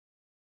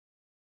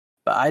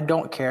 But I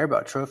don't care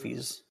about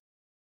trophies.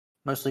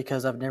 Mostly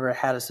because I've never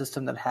had a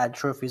system that had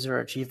trophies or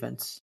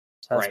achievements.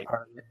 So that's Right.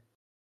 part of it.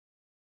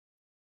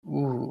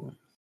 Ooh.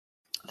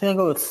 I think I'll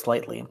go with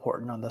slightly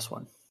important on this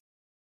one.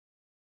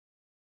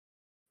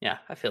 Yeah,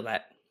 I feel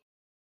that.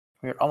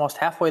 We're almost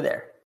halfway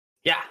there.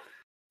 Yeah.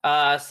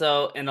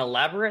 So an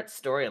elaborate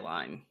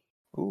storyline.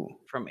 Ooh.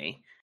 For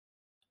me.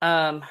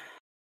 I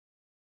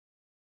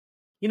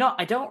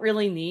don't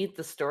really need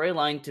the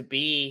storyline to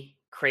be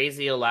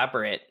crazy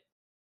elaborate.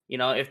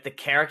 If the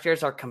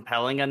characters are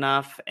compelling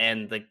enough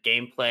and the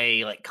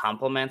gameplay like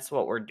complements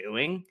what we're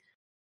doing,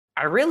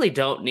 I really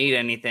don't need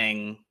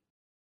anything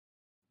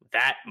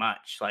that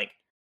much. Like,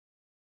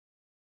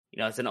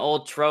 it's an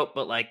old trope,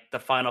 but like the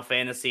Final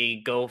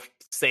Fantasy, go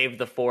save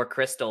the 4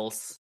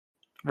 crystals.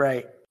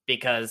 Right.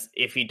 Because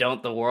if you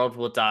don't, the world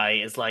will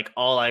die is like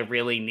all I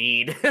really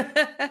need. So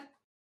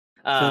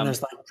then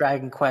there's like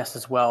Dragon Quest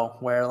as well,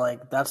 where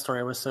like that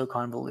story was so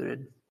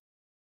convoluted.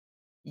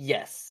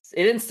 Yes,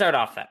 it didn't start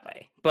off that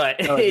way, but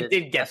it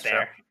did get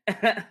there.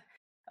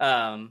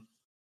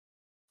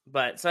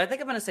 But so I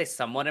think I'm going to say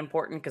somewhat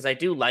important because I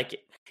do like it.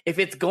 If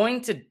it's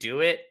going to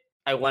do it,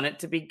 I want it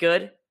to be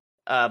good,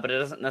 but it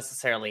doesn't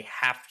necessarily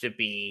have to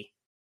be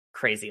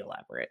crazy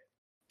elaborate.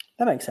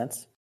 That makes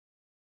sense.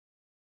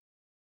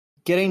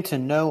 Getting to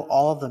know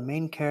all of the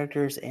main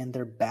characters and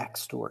their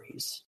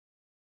backstories.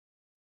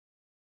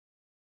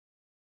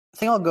 I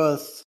think I'll go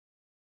with...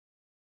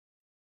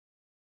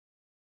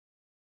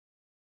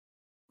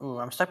 Ooh,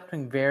 I'm stuck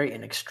between very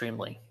and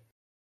extremely.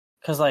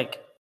 Because,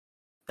 like,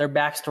 their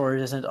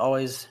backstory isn't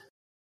always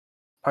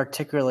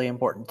particularly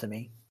important to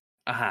me.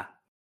 Uh-huh.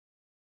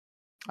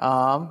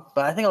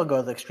 But I think I'll go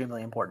with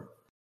extremely important.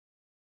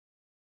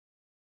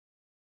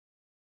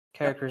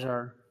 Characters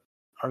are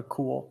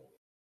cool.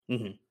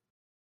 Mm-hmm.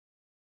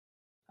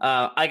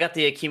 I got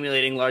the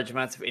accumulating large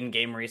amounts of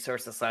in-game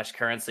resources /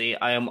 currency.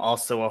 I am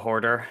also a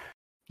hoarder.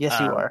 Yes,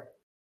 you are.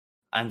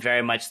 I'm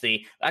very much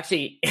the...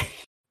 Actually,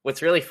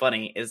 what's really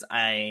funny is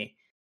in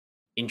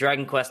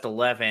Dragon Quest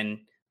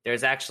XI,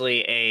 there's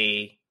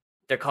actually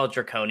they're called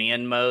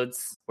Draconian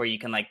modes, where you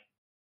can like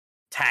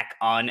tack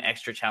on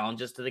extra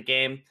challenges to the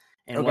game.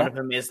 And one of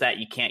them is that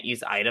you can't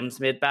use items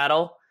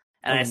mid-battle.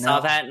 And I saw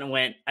that and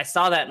went,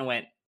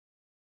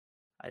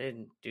 I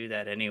didn't do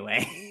that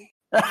anyway.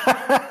 Because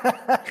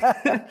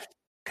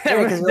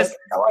like,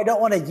 I don't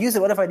want to use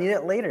it. What if I need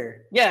it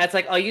later? Yeah, it's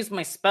like I'll use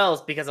my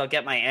spells because I'll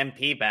get my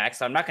MP back,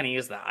 so I'm not going to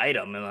use the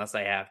item unless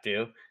I have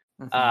to.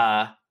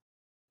 Mm-hmm.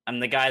 I'm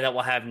the guy that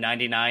will have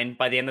 99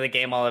 by the end of the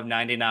game. I'll have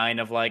 99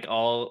 of like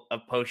all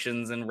of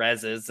potions and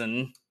reses,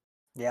 and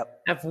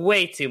have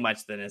way too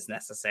much than is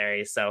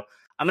necessary. So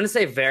I'm going to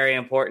say very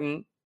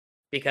important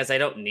because I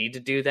don't need to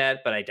do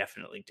that, but I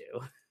definitely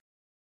do.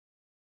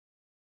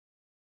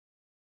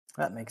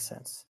 That makes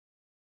sense.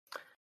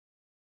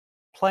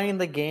 Playing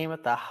the game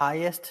at the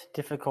highest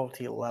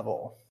difficulty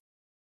level.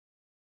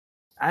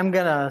 I'm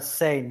going to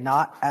say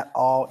not at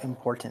all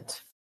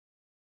important.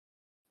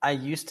 I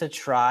used to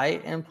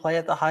try and play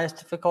at the highest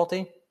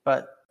difficulty,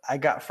 but I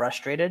got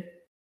frustrated.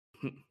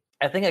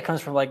 I think it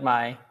comes from like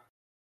my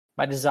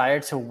desire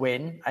to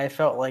win. I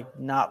felt like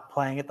not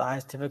playing at the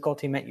highest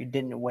difficulty meant you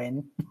didn't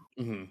win.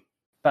 Mm-hmm.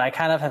 But I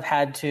kind of have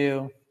had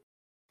to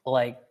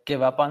like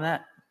give up on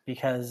that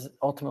because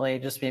ultimately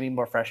it just made me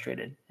more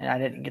frustrated and I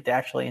didn't get to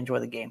actually enjoy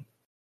the game.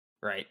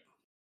 Right.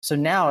 So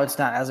now it's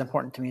not as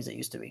important to me as it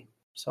used to be.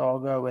 So I'll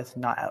go with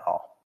not at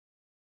all.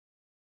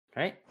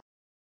 Right.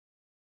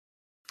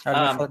 I'd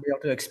much rather be able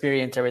to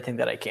experience everything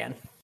that I can.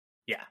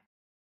 Yeah.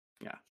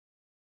 Yeah.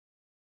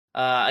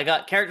 I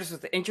got characters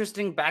with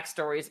interesting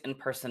backstories and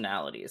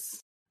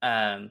personalities.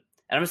 And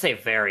I'm going to say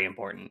very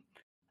important.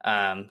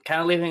 Kind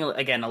of leaving,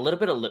 again, a little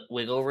bit of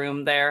wiggle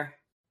room there.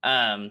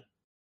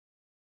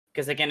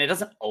 Because, again, it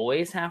doesn't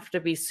always have to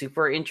be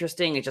super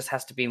interesting. It just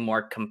has to be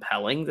more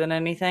compelling than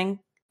anything.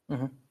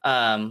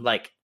 Mm-hmm.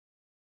 Like,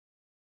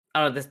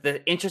 I don't know,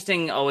 the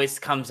interesting always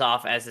comes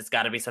off as it's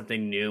got to be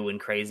something new and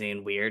crazy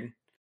and weird.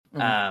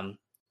 Mm-hmm.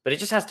 But it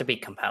just has to be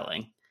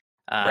compelling.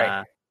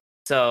 Right.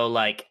 So,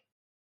 like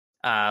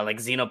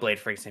Xenoblade,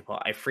 for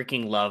example, I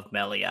freaking love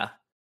Melia.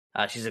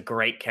 She's a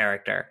great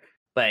character,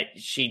 but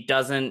she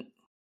doesn't...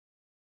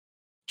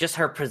 Just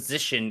her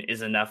position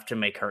is enough to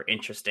make her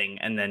interesting,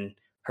 and then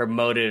her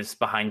motives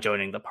behind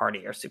joining the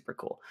party are super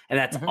cool. And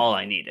that's all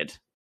I needed.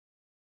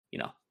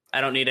 I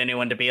don't need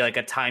anyone to be like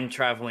a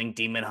time-traveling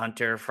demon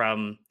hunter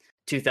from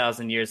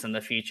 2,000 years in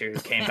the future who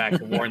came back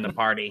to warn the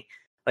party.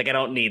 Like, I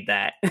don't need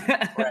that.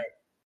 Right.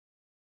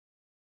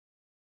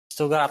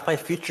 Still gotta play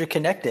Future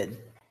Connected.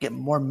 Get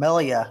more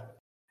Melia.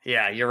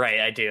 Yeah, you're right.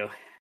 I do.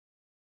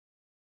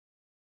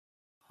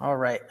 All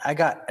right. I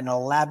got an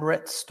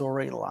elaborate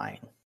storyline.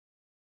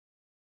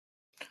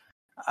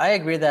 I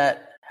agree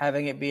that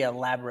having it be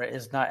elaborate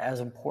is not as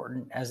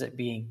important as it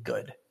being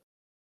good.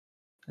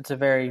 It's a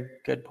very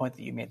good point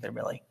that you made there,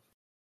 Billy.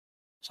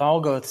 So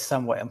I'll go with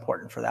somewhat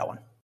important for that one.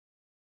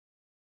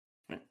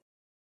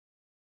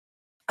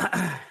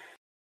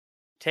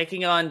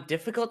 Taking on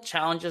difficult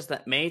challenges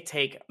that may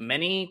take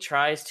many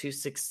tries to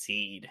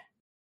succeed.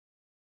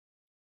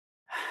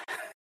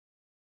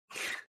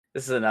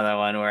 This is another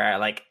one where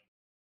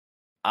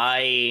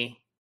I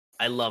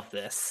love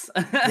this.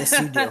 Yes,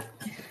 you do.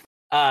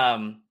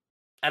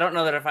 I don't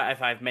know that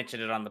if I've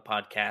mentioned it on the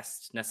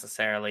podcast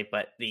necessarily,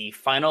 but the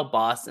final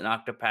boss in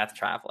Octopath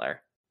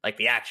Traveler, like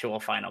the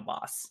actual final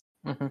boss,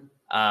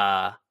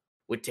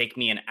 would take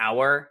me an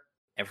hour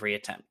every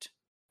attempt.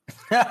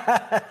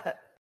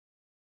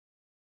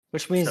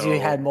 Which means you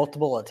had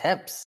multiple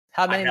attempts.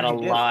 How many? I had a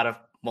lot of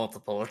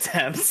multiple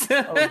attempts.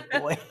 Oh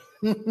boy!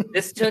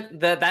 This took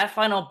that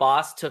final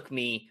boss took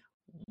me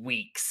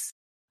weeks.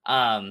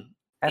 That's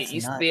it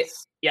used nuts. to be,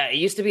 it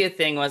used to be a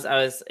thing. Was I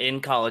was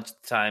in college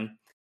at the time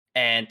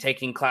and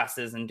taking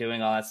classes and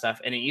doing all that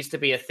stuff, and it used to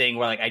be a thing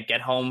where like I'd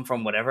get home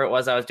from whatever it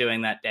was I was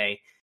doing that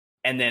day,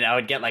 and then I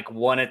would get like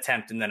one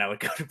attempt, and then I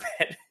would go to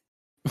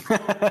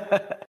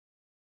bed.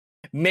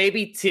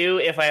 Maybe two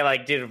if I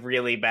like did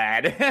really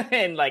bad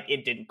and like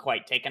it didn't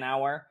quite take an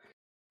hour.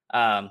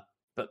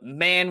 But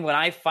man, when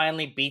I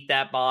finally beat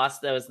that boss,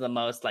 that was the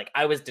most like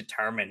I was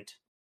determined.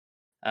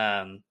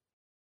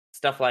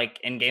 Stuff like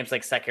in games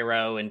like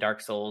Sekiro and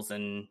Dark Souls,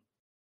 and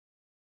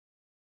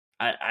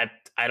I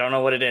don't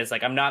know what it is.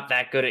 Like I'm not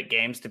that good at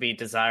games to be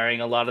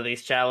desiring a lot of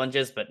these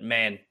challenges, but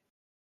man,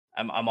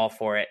 I'm all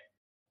for it.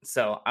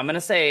 So I'm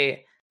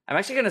actually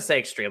gonna say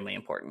extremely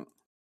important.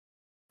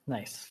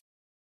 Nice.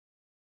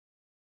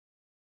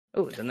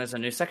 Oh, then there's a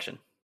new section.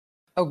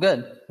 Oh, good.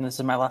 And this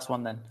is my last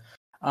one then.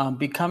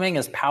 Becoming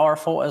as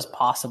powerful as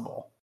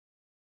possible.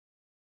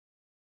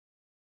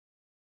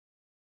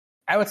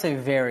 I would say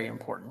very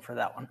important for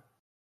that one.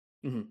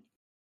 Mm-hmm.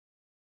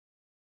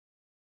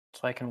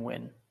 So I can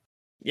win.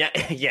 Yeah,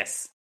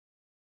 yes.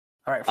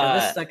 All right, for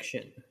this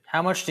section,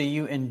 how much do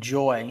you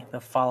enjoy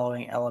the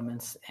following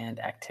elements and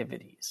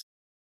activities?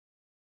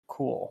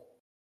 Cool.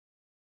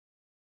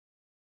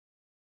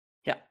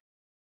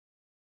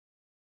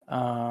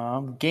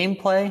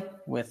 Gameplay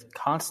with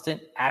constant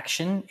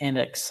action and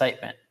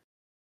excitement.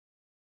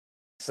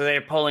 So they're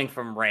pulling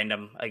from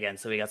random again,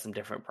 so we got some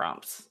different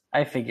prompts.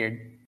 I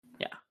figured.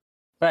 Yeah.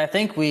 But I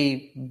think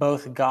we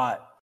both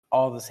got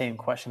all the same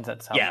questions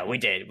at some point. We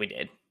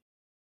did.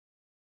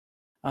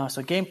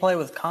 So gameplay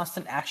with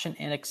constant action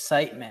and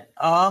excitement.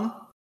 I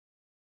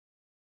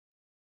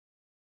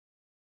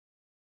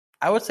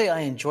would say I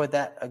enjoyed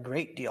that a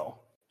great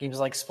deal. Games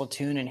like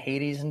Splatoon and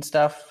Hades and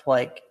stuff,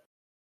 like,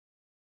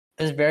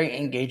 it's very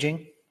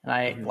engaging, and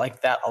I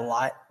like that a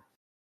lot.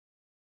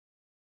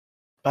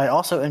 But I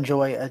also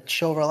enjoy a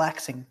chill,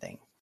 relaxing thing.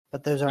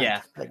 But those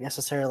aren't like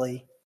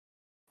necessarily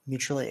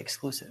mutually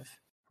exclusive.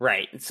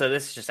 Right. So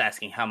this is just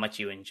asking how much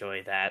you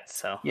enjoy that.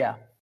 So yeah.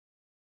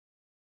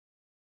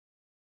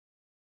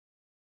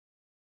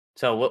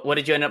 So what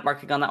did you end up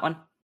marking on that one?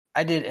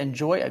 I did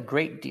enjoy a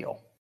great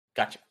deal.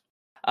 Gotcha.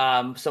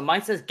 So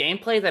mine says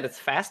gameplay that is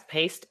fast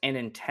paced and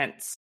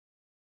intense.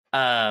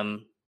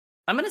 I'm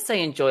going to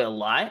say enjoy a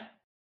lot,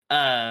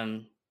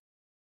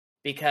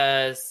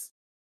 because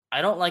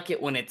I don't like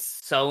it when it's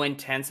so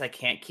intense I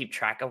can't keep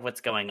track of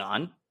what's going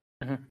on.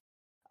 Mm-hmm.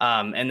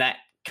 And that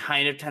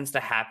kind of tends to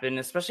happen,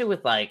 especially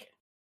with like,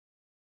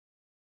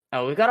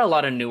 we've got a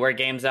lot of newer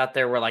games out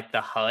there where like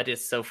the HUD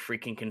is so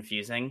freaking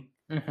confusing.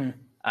 Mm-hmm.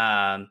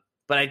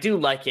 But I do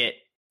like it.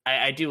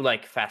 I do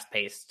like fast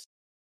paced,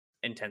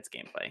 intense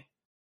gameplay.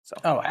 So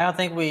I don't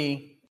think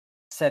we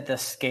set the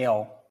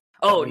scale.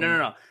 Oh,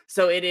 no.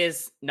 So it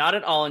is not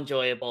at all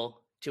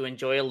enjoyable, to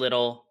enjoy a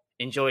little,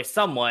 enjoy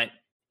somewhat,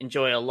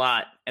 enjoy a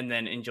lot, and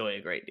then enjoy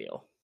a great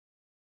deal.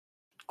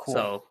 Cool.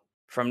 So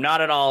from not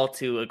at all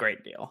to a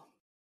great deal.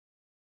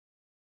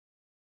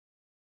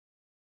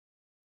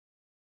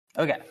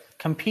 Okay.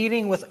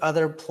 Competing with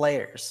other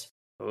players.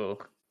 Ooh.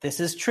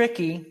 This is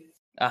tricky.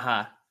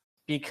 Uh-huh.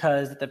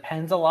 Because it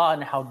depends a lot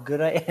on how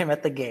good I am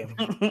at the game.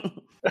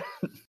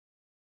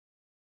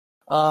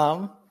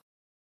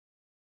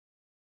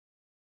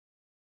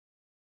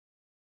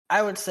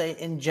 I would say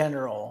in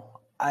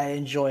general, I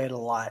enjoy it a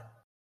lot.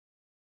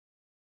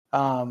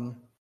 I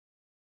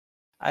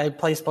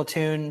play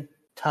Splatoon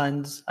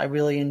tons. I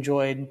really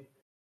enjoyed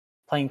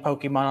playing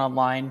Pokemon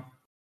Online.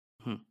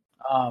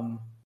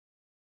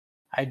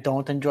 I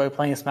don't enjoy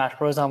playing Smash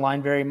Bros.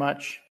 Online very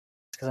much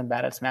because I'm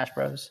bad at Smash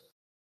Bros.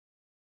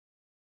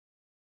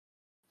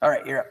 All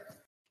right, you're up.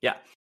 Yeah.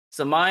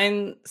 So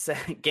mine said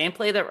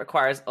gameplay that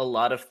requires a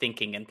lot of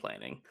thinking and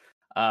planning.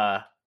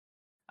 I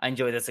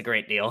enjoy this a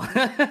great deal.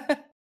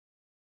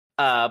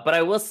 But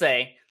I will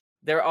say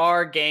there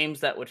are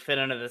games that would fit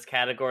under this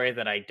category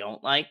that I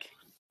don't like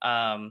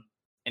and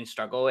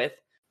struggle with.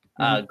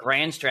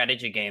 Grand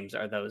strategy games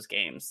are those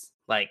games.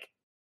 Like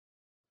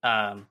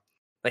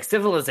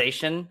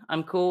Civilization,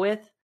 I'm cool with.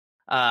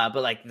 But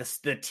like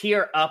the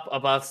tier up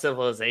above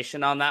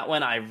Civilization on that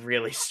one, I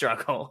really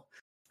struggle.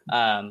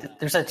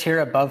 There's a tier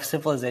above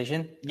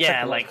Civilization. It's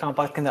Yeah, like the most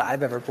complex thing that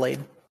I've ever played.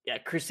 Yeah,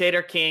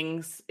 Crusader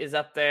Kings is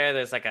up there.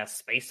 There's like a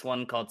space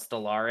one called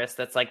Stellaris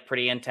that's like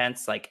pretty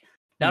intense. Like,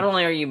 not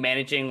only are you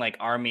managing like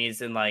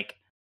armies and like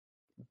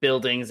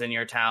buildings in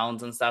your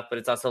towns and stuff, but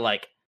it's also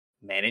like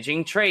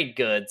managing trade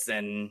goods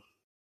and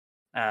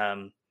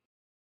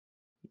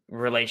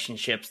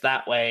relationships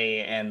that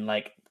way, and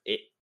like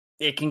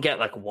it can get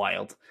like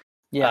wild.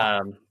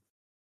 Yeah.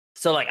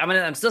 So like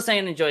I'm still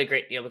saying enjoy a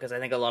great deal because I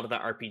think a lot of the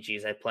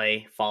RPGs I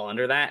play fall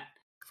under that.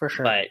 For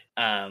sure. But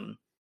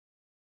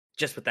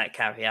just with that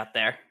caveat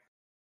there.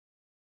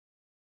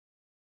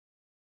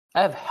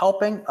 I have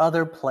helping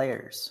other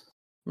players.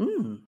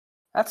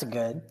 That's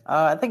good.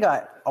 I think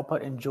I'll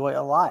put enjoy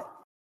a lot.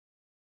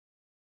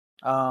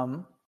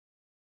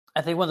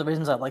 I think one of the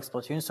reasons I like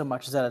Splatoon so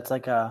much is that it's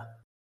like a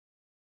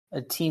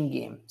team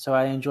game. So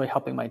I enjoy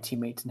helping my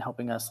teammates and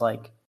helping us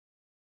like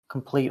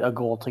complete a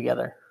goal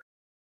together.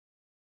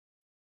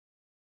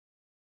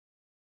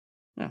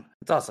 Yeah,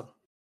 it's awesome.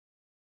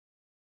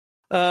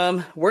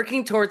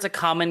 Working towards a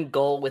common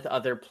goal with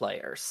other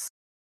players.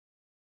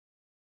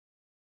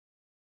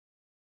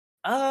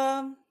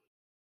 I'm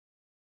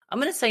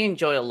gonna say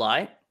enjoy a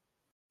lot.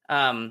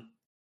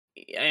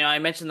 I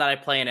mentioned that I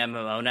play an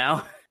MMO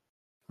now,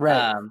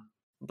 right?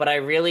 But I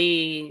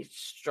really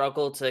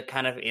struggle to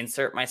kind of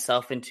insert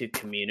myself into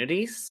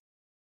communities.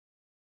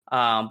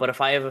 But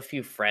if I have a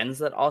few friends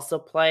that also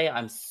play,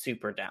 I'm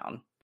super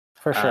down.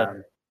 For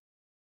sure.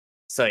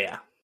 So yeah,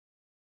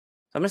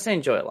 I'm gonna say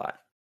enjoy a lot.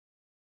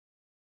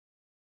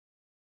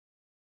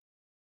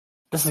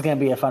 This is gonna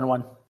be a fun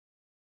one.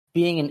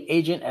 Being an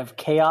agent of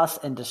chaos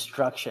and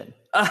destruction.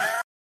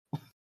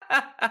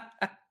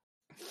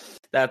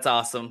 That's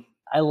awesome.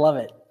 I love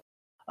it.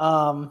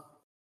 I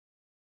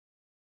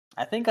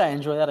think I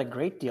enjoy that a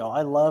great deal.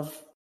 I love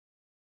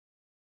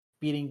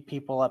beating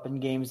people up in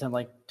games and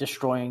like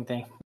destroying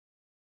things.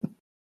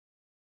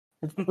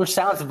 Which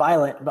sounds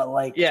violent, but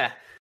like, yeah,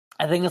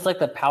 I think it's like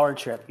the power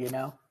trip, you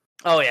know?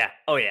 Oh yeah.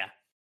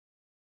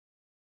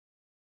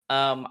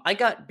 I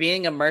got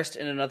being immersed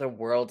in another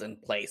world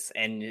and place,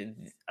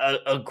 and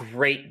a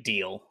great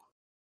deal.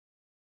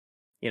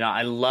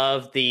 I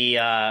love the,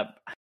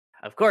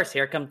 of course,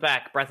 here comes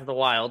back Breath of the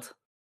Wild.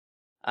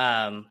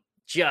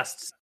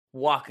 Just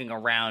walking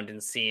around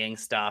and seeing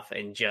stuff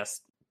and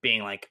just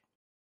being like,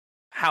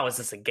 how is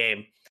this a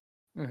game?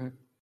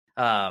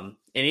 And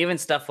even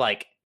stuff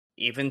like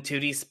even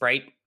 2D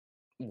sprite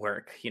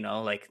work,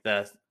 like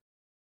the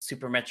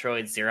Super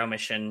Metroid Zero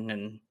Mission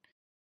and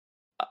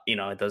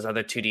those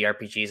other 2D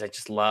RPGs. I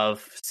just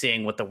love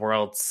seeing what the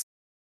worlds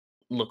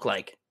look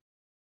like.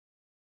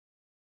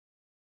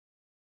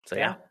 So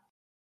yeah.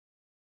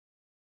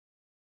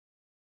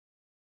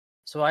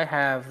 So I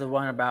have the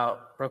one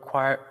about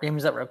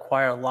games that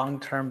require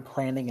long-term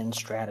planning and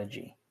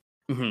strategy.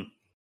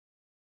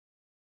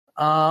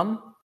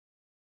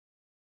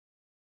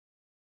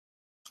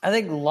 I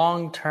think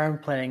long-term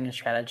planning and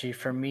strategy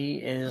for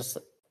me is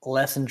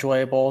less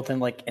enjoyable than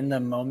like in the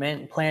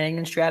moment planning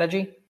and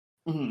strategy.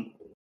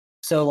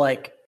 So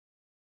like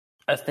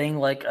a thing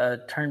like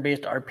a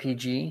turn-based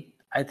RPG,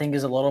 I think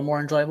is a little more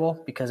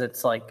enjoyable because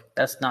it's like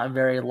that's not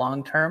very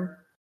long-term.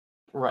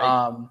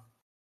 Right.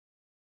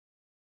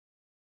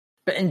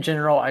 But in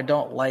general, I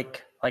don't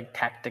like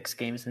tactics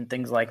games and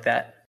things like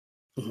that.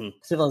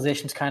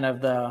 Civilization's kind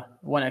of the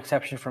one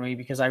exception for me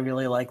because I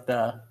really like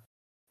the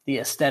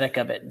aesthetic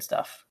of it and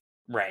stuff.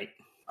 Right.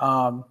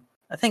 I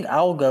think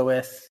I'll go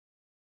with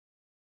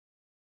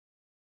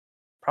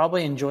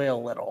probably enjoy a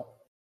little.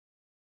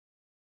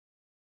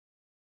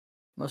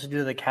 Mostly due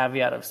to the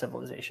caveat of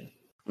Civilization.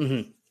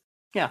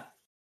 Yeah.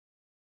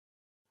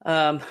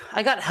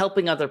 I got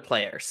helping other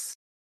players.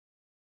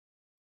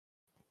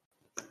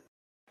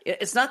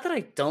 It's not that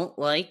I don't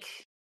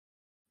like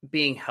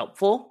being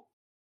helpful.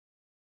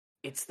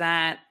 It's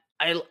that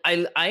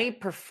I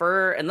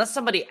prefer, unless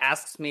somebody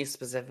asks me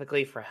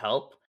specifically for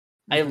help,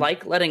 I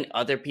like letting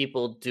other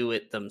people do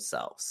it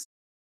themselves.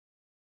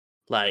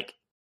 Like,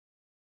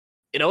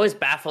 it always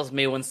baffles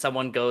me when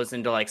someone goes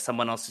into like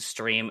someone else's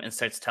stream and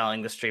starts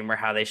telling the streamer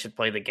how they should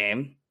play the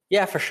game.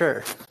 Yeah, for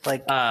sure.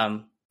 Like,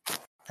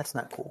 that's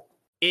not cool.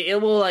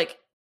 It will like,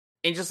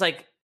 it just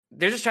like,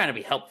 they're just trying to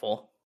be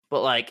helpful.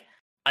 But like,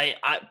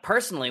 I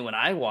personally, when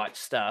I watch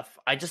stuff,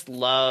 I just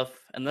love,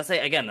 unless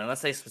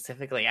they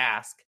specifically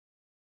ask,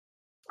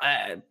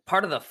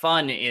 part of the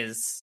fun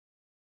is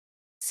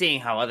seeing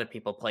how other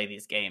people play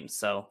these games.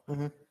 So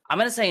I'm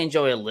going to say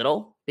enjoy a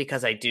little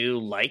because I do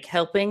like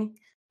helping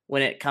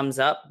when it comes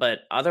up, but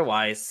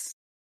otherwise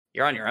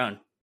you're on your own.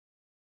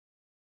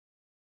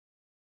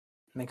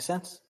 Makes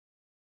sense.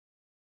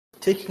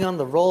 Taking on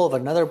the role of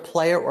another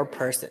player or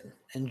person.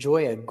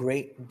 Enjoy a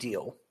great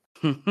deal.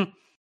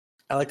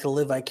 I like to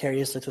live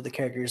vicariously through the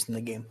characters in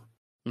the game.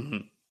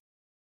 Mm-hmm.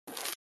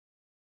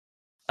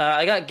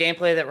 I got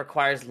gameplay that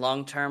requires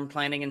long-term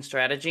planning and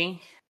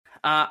strategy.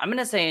 I'm going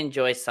to say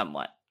enjoy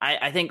somewhat.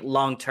 I think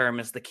long-term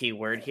is the key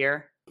word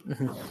here.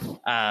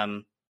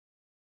 Mhm.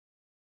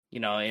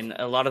 In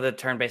a lot of the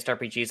turn-based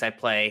RPGs I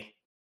play,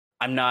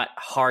 I'm not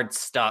hard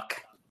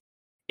stuck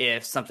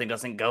if something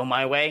doesn't go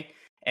my way.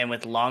 And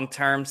with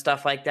long-term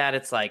stuff like that,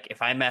 it's like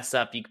if I mess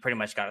up, you pretty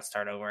much got to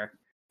start over.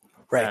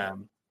 Right.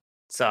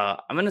 So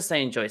I'm going to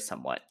say enjoy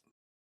somewhat.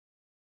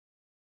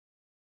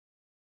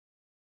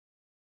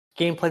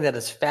 Gameplay that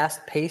is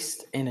fast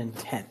paced and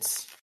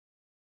intense.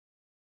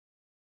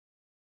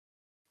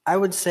 I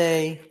would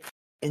say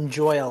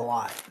enjoy a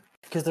lot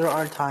because there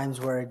are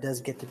times where it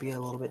does get to be a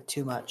little bit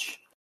too much.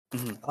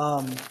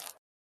 Mm-hmm.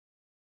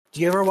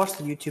 Do you ever watch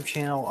the YouTube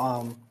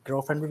channel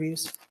Girlfriend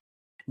Reviews?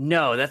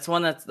 No, that's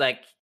one that's like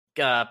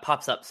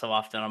pops up so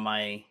often on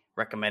my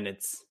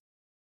recommendeds.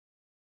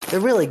 They're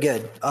really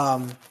good.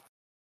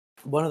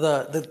 One of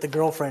the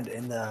girlfriend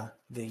in the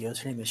videos,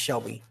 her name is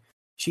Shelby.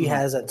 She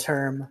has a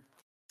term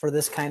for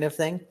this kind of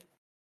thing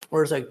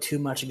where it's like too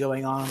much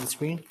going on the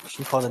screen.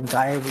 She calls them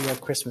diarrhea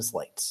Christmas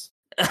lights.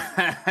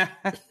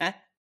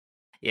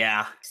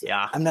 Yeah.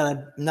 I'm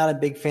not a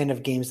big fan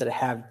of games that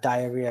have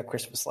diarrhea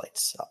Christmas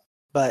lights,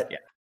 but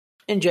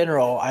in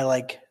general, I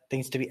like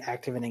things to be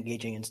active and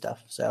engaging and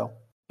stuff. So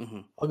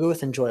I'll go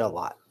with enjoy a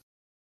lot.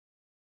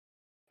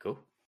 Cool.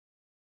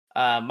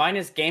 Mine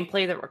is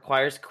gameplay that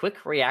requires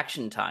quick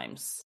reaction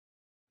times.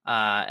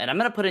 And I'm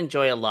going to put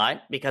enjoy a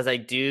lot because I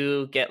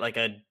do get like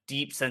a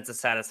deep sense of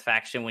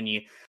satisfaction when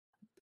you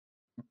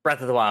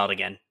Breath of the Wild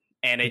again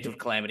and Age of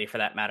Calamity for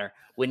that matter.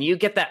 When you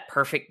get that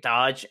perfect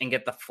dodge and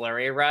get the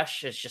flurry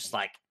rush, it's just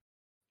like,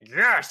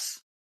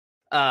 yes!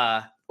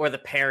 Or the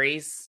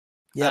parries.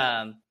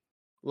 Yep.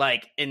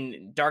 Like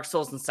in Dark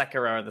Souls and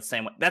Sekiro are the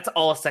same way. That's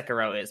all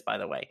Sekiro is, by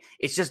the way.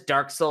 It's just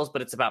Dark Souls,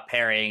 but it's about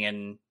parrying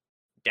and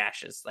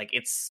dashes. Like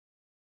it's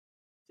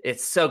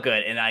so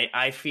good, and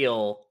I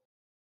feel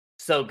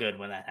so good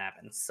when that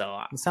happens.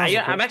 So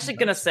I'm actually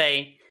gonna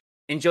say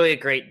enjoy a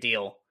great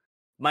deal.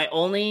 My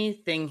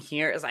only thing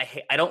here is I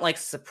don't like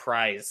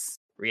surprise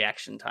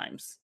reaction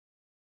times.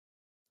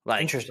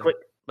 Like Interesting.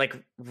 like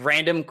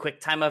random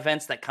quick time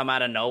events that come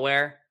out of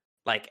nowhere.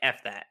 Like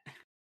F that.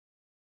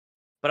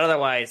 But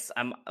otherwise,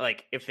 I'm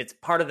like, if it's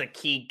part of the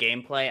key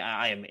gameplay,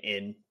 I am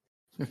in.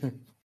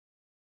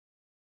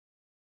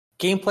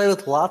 Gameplay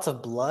with lots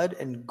of blood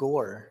and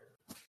gore.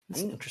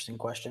 That's an interesting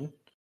question.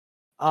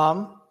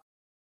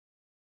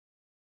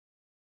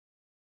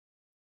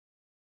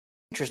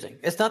 Interesting.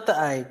 It's not that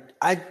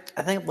I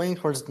think leaning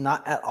towards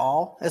not at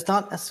all. It's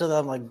not necessarily that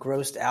I'm like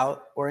grossed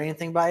out or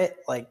anything by it.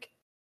 Like,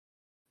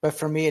 but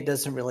for me, it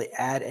doesn't really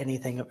add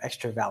anything of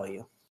extra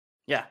value.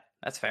 Yeah,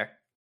 that's fair.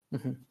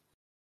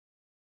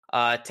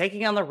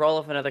 Taking on the role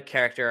of another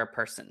character or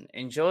person.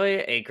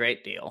 Enjoy a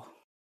great deal.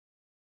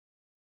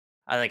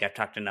 I think I've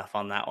talked enough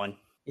on that one.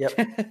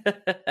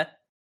 Yep.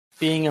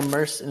 Being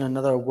immersed in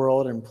another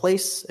world and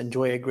place.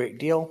 Enjoy a great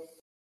deal.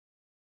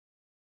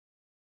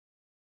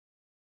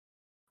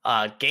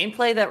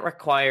 Gameplay that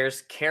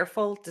requires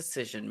careful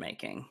decision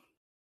making.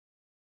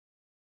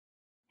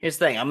 Here's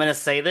the thing. I'm going to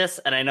say this,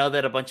 and I know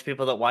that a bunch of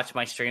people that watch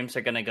my streams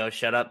are going to go,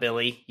 shut up,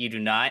 Billy. You do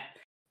not.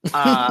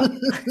 I'm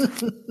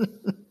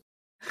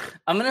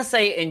going to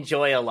say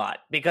enjoy a lot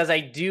because I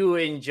do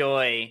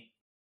enjoy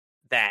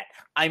that.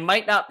 I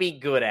might not be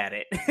good at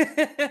it.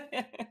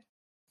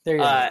 There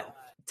you go.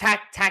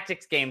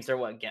 Tactics games are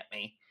what get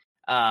me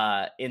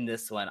in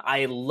this one.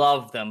 I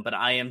love them, but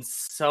I am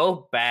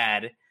so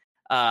bad.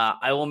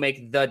 I will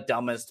make the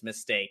dumbest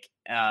mistake.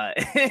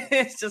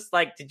 It's just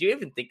like, did you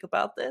even think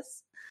about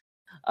this?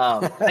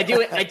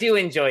 I do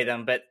enjoy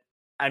them, but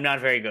I'm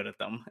not very good at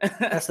them.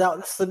 That's not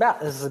what this is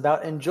about. This is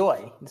about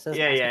enjoy. This is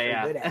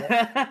yeah. good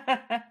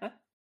at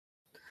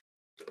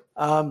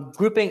it.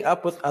 Grouping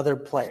up with other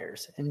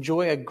players.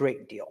 Enjoy a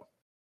great deal.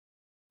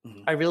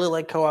 I really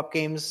like co-op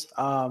games.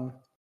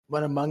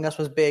 When Among Us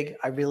was big,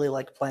 I really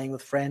liked playing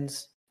with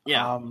friends.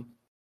 Yeah.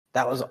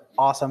 That was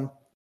awesome.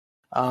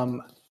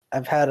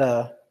 I've had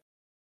a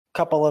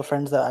couple of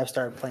friends that I've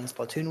started playing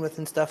Splatoon with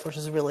and stuff, which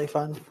is really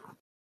fun.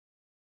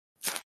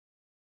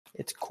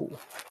 It's cool.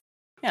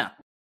 Yeah.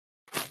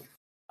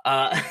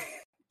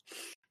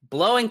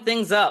 Blowing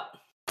things up.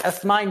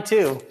 That's mine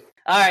too.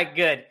 All right,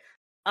 good.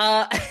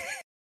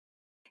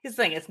 Here's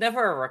the thing, it's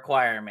never a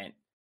requirement.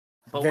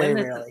 But Very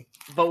rarely.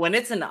 But when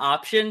it's an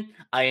option,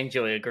 I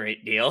enjoy a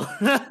great deal.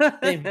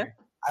 Same here.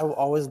 I will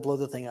always blow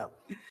the thing up.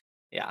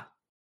 Yeah.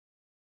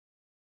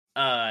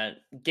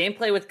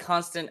 Gameplay with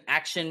constant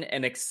action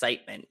and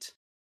excitement.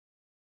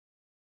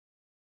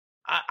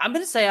 I'm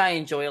going to say I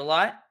enjoy a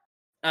lot.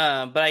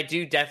 But I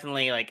do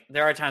definitely, like,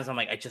 there are times I'm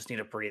like, I just need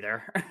a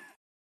breather.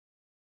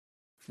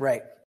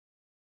 Right.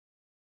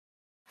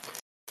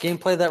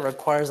 Gameplay that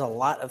requires a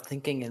lot of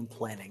thinking and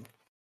planning.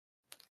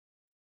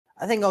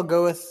 I think I'll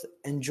go with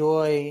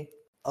enjoy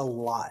a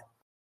lot.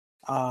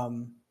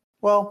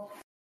 Well,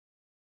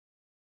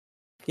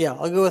 yeah,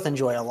 I'll go with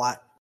enjoy a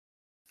lot.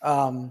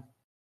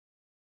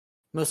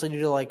 Mostly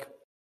due to like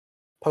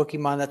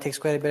Pokemon that takes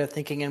quite a bit of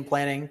thinking and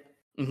planning.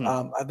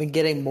 I've been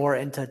getting more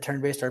into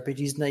turn-based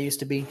RPGs than I used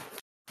to be.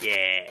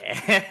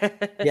 Yeah.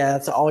 Yeah,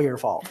 that's all your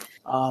fault.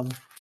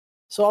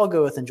 So I'll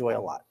go with enjoy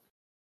a lot.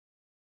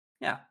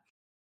 Yeah.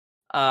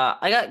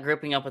 I got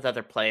grouping up with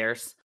other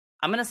players.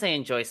 I'm going to say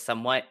enjoy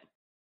somewhat.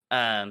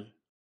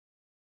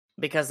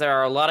 Because there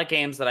are a lot of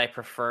games that I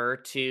prefer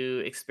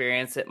to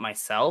experience it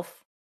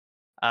myself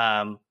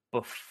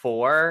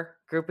before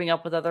grouping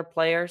up with other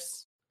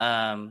players.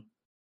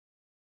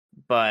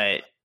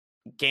 But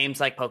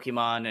games like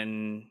Pokemon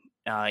and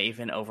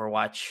even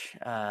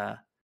Overwatch,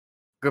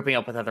 grouping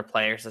up with other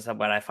players is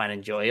what I find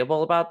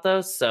enjoyable about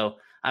those. So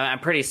I'm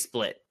pretty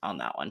split on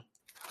that one.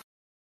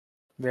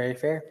 Very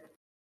fair.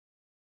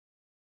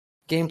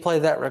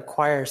 Gameplay that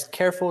requires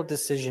careful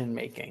decision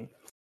making.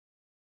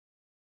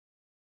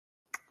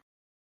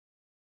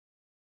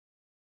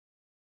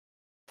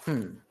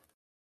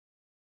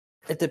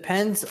 It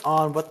depends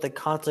on what the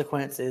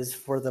consequence is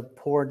for the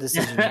poor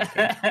decision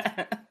making.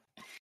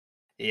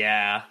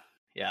 Yeah.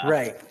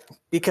 Right.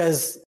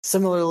 Because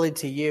similarly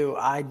to you,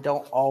 I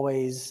don't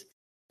always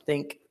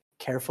think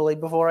carefully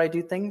before I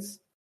do things.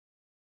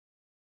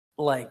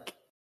 Like,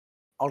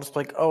 I'll just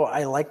be like, oh,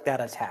 I like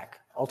that attack.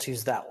 I'll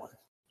choose that one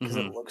because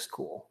it looks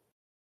cool.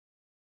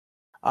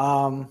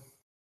 I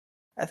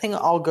think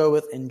I'll go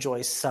with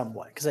enjoy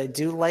somewhat because I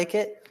do like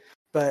it,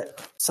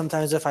 but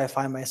sometimes if I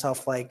find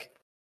myself like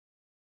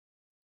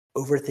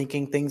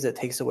overthinking things, it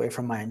takes away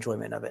from my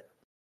enjoyment of it.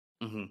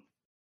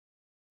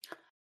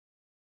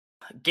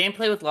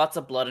 Gameplay with lots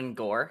of blood and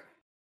gore.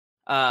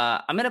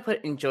 I'm gonna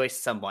put enjoy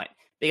somewhat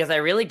because I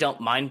really don't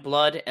mind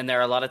blood, and there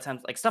are a lot of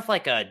times like stuff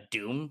like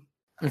Doom,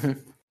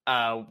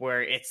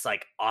 where it's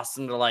like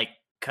awesome to like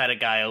cut a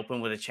guy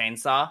open with a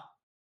chainsaw.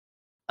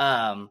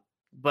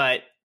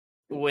 But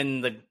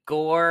when the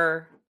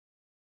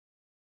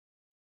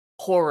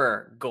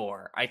horror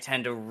gore, I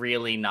tend to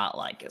really not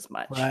like as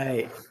much.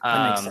 Right,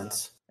 that makes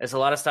sense. There's a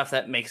lot of stuff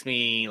that makes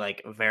me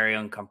like very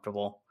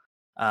uncomfortable.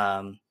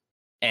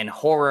 And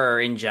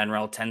horror in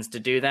general tends to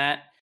do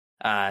that.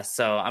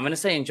 So I'm gonna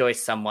say enjoy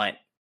somewhat,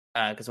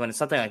 because when it's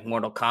something like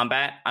Mortal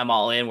Kombat, I'm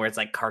all in where it's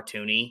like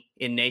cartoony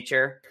in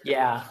nature.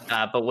 Yeah.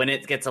 But when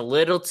it gets a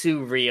little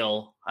too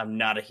real, I'm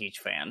not a huge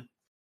fan.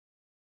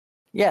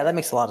 Yeah, that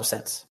makes a lot of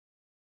sense.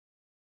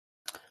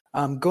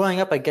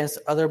 Going up against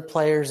other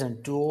players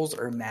in duels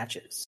or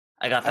matches.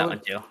 I got that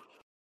one too.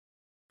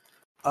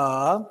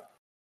 I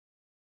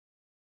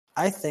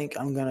think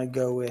I'm gonna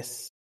go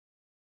with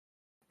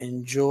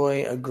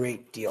enjoy a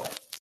great deal.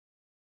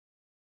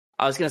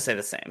 I was gonna say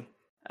the same.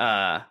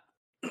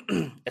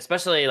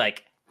 Especially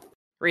like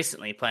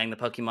recently playing the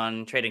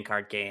Pokemon trading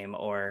card game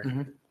or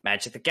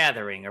Magic the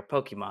Gathering or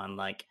Pokemon.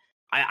 Like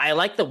I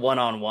like the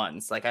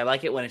one-on-ones. Like I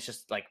like it when it's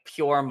just like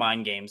pure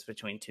mind games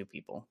between two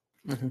people.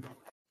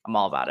 I'm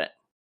all about it.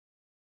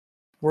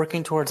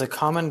 Working towards a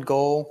common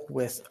goal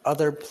with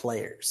other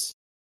players.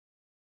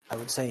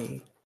 I'd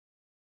say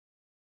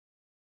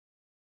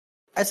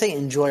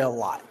enjoy a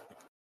lot.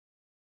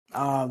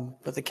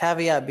 But the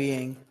caveat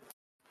being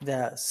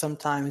that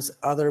sometimes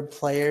other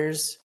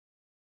players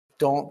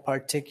don't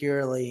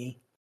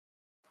particularly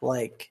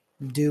like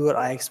do what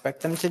I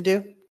expect them to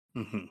do.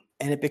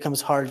 And it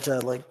becomes hard to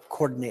like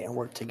coordinate and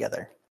work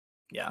together.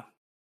 Yeah.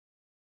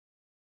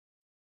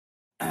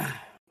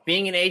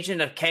 Being an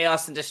agent of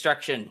chaos and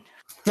destruction.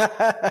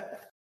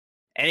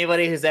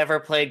 Anybody who's ever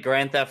played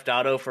Grand Theft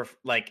Auto for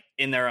like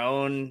in their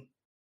own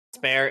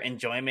spare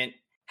enjoyment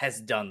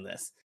has done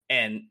this.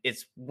 And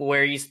it's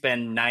where you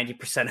spend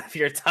 90% of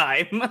your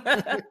time.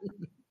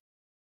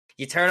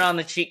 You turn on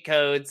the cheat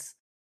codes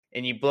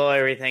and you blow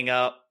everything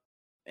up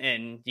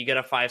and you get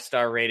a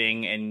 5-star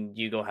rating and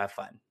you go have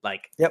fun.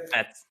 Like,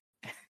 that's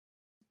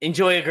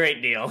enjoy a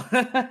great deal.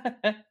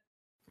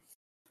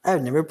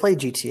 I've never played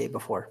GTA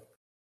before.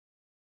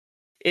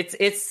 It's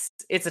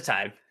a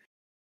time.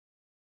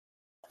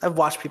 I've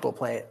watched people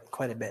play it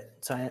quite a bit,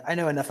 so I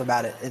know enough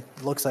about it. It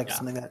looks like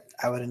something that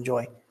I would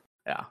enjoy.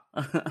 Yeah.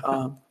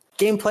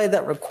 Gameplay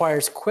that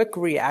requires quick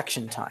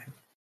reaction time.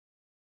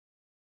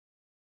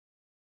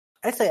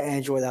 I'd say I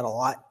enjoy that a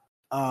lot.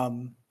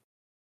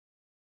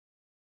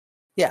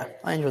 Yeah,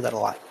 I enjoy that a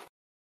lot.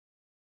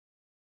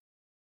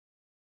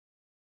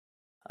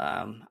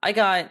 I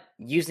got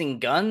using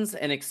guns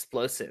and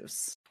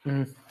explosives.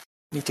 Me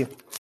too.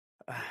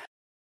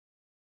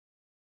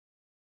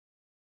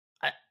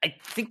 I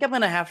think I'm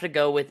going to have to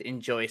go with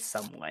enjoy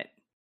somewhat.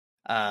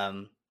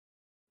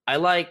 I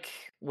like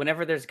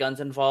whenever there's guns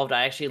involved,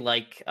 I actually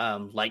like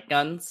light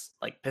guns,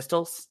 like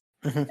pistols,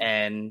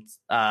 and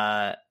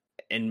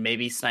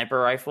maybe sniper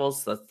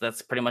rifles.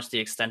 That's pretty much the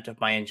extent of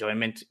my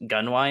enjoyment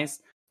gun-wise.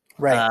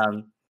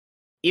 Right.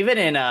 Even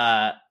in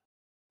a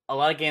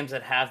lot of games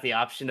that have the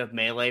option of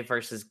melee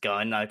versus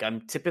gun, like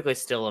I'm typically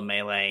still a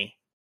melee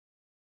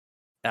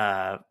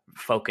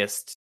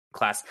focused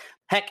class.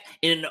 Heck,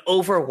 in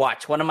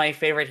Overwatch, one of my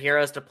favorite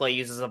heroes to play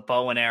uses a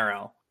bow and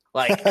arrow.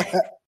 Like,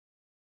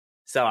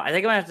 so I think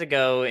I'm gonna have to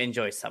go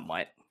enjoy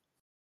somewhat.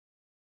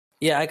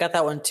 Yeah, I got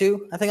that one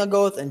too. I think I'll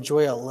go with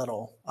enjoy a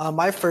little.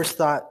 My first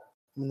thought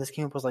when this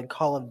came up was like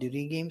Call of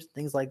Duty games,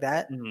 things like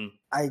that. Mhm.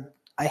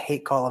 I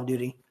hate Call of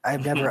Duty.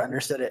 I've never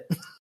understood it.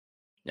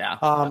 Yeah.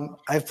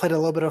 I've played a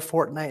little bit of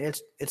Fortnite.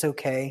 It's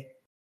okay.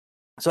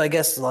 So I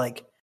guess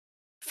like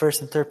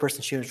first and third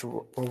person shooters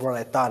were what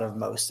I thought of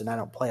most, and I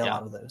don't play a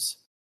lot of those.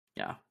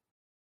 Yeah.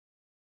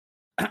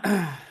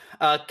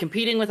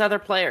 Competing with other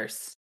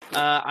players,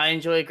 I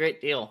enjoy a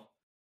great deal.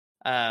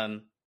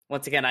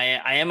 Once again,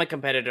 I am a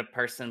competitive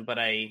person, but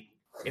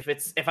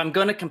if I'm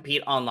going to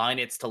compete online,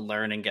 it's to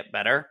learn and get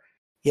better.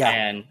 Yeah,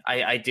 and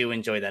I do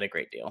enjoy that a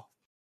great deal.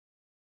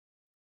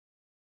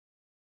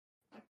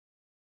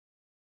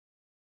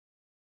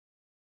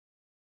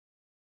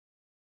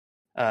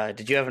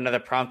 Did you have another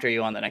prompt, or are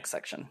you on the next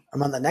section?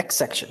 I'm on the next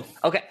section.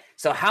 Okay,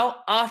 so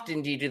how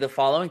often do you do the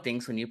following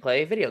things when you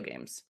play video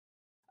games?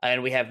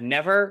 And we have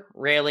never,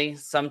 rarely,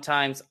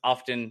 sometimes,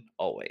 often,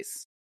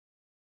 always.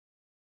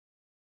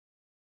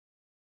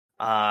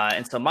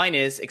 And so mine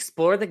is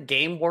explore the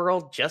game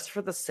world just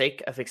for the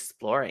sake of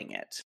exploring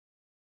it.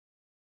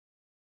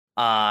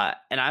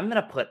 And I'm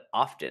gonna put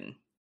often.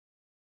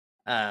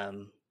 I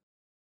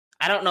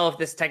don't know if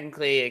this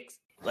technically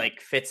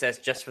fits as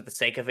just for the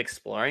sake of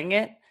exploring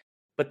it,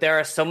 but there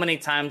are so many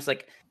times,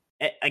 like,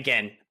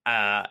 again,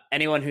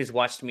 anyone who's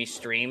watched me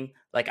stream,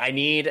 like, I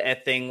need a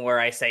thing where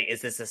I say,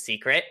 "Is this a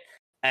secret?"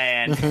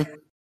 And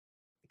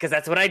because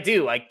that's what I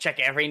do. I check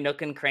every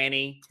nook and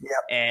cranny,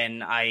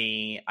 and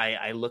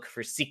I look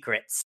for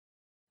secrets.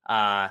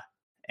 And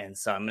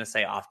so I'm gonna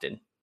say often.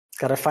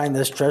 Gotta find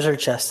those treasure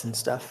chests and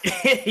stuff.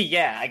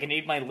 Yeah, I can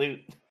need my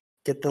loot.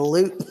 Get the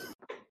loot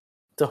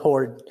to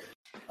hoard.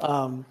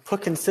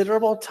 Put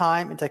considerable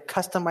time into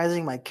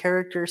customizing my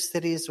characters,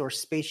 cities, or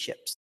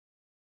spaceships.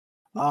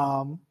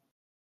 I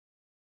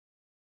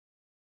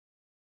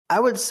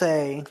would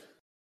say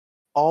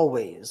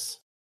always.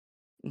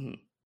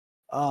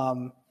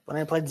 Mm-hmm. When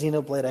I played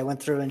Xenoblade, I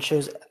went through and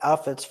chose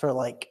outfits for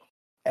like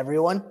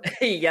everyone.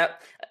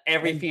 Yep.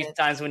 Every few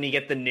times when you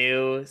get the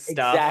new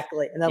stuff.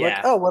 Exactly. And I'm like,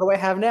 oh, what do I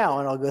have now?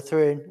 And I'll go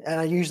through and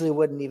I usually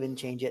wouldn't even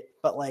change it.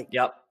 But like,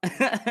 yep.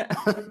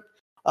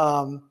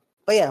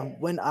 But yeah,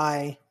 when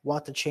I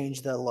want to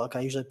change the look,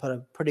 I usually put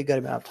a pretty good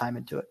amount of time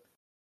into it.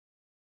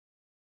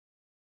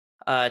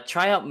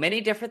 Try out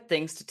many different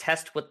things to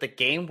test what the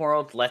game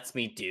world lets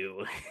me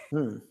do.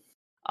 I'm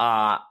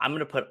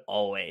gonna put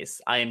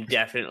always. I am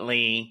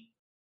definitely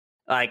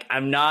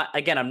I'm not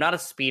a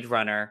speed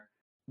runner,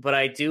 but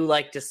I do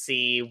like to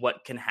see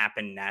what can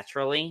happen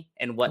naturally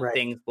and what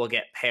things will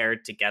get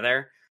paired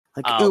together.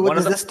 Like, ooh, what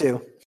does this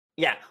do?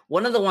 Yeah,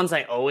 one of the ones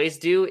I always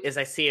do is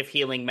I see if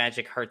healing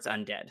magic hurts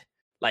undead.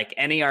 Like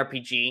any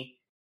RPG,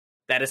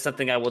 that is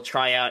something I will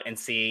try out and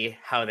see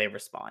how they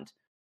respond.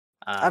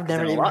 I've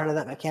never even heard of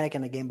that mechanic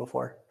in a game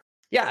before.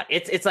 Yeah,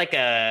 it's like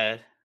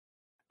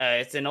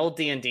it's an old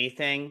D&D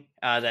thing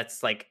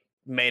that's like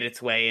made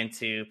its way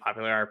into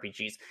popular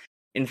RPGs.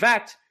 In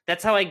fact,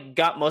 that's how I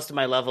got most of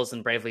my levels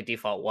in Bravely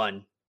Default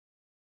 1.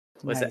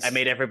 I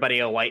made everybody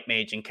a white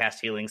mage and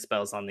cast healing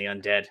spells on the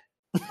undead.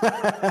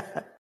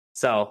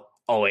 So,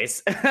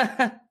 always.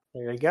 There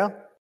you go.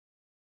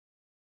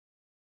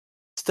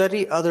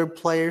 Study other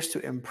players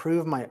to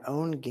improve my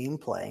own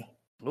gameplay.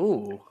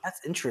 Ooh.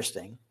 That's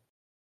interesting.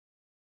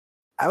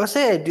 I would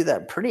say I do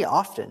that pretty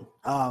often.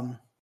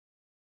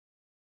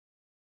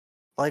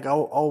 Like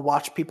I'll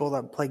watch people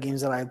that play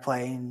games that I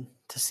play and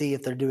to see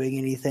if they're doing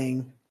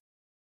anything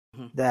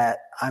that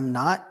I'm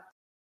not.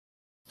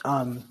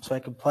 So I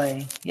could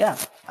play. Yeah,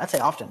 I'd say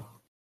often.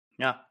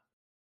 Yeah.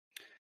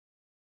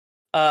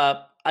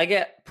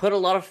 I put a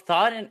lot of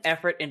thought and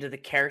effort into the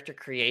character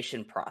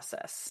creation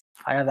process.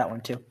 I have that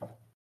one too.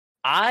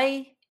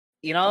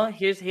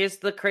 Here's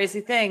the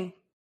crazy thing.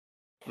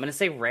 I'm gonna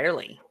say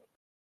rarely.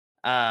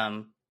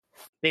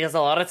 Because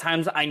a lot of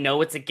times I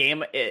know it's a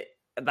game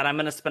that I'm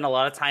gonna spend a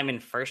lot of time in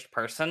first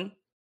person.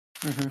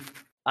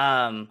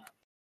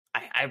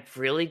 I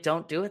really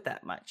don't do it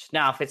that much.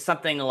 Now, if it's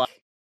something some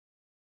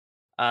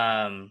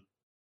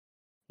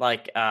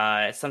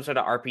sort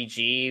of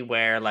RPG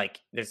where like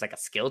there's like a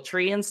skill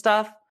tree and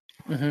stuff,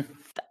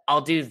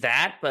 I'll do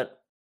that. But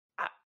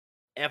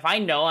if I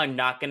know I'm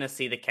not going to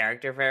see the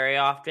character very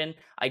often,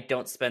 I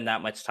don't spend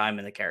that much time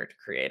in the character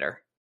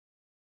creator.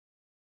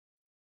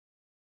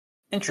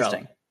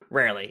 Interesting. So,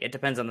 rarely. It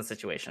depends on the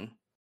situation.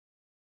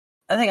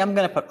 I think I'm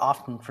going to put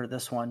often for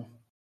this one.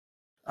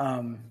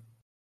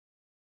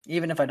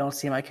 Even if I don't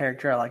see my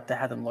character, I like to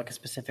have them look a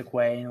specific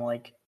way, and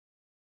like,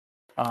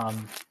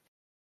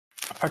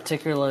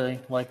 particularly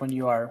like when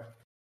you are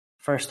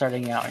first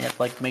starting out, you have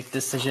to like make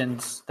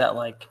decisions that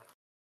like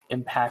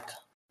impact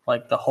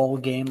like the whole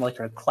game, like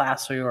your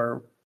class or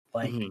your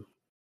like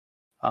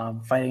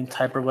fighting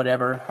type or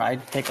whatever. I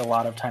take a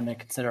lot of time to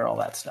consider all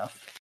that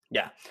stuff.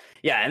 Yeah,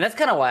 and that's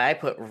kind of why I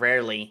put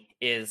rarely.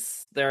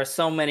 Is there are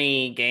so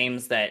many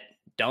games that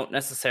don't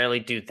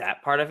necessarily do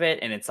that part of it,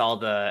 and it's all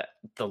the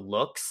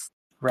looks,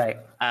 right?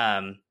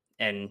 And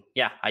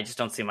yeah, I just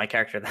don't see my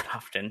character that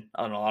often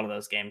on a lot of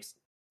those games.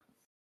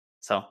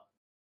 So,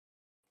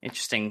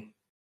 interesting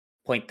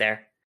point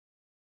there.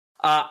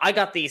 I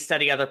got the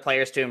study other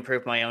players to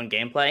improve my own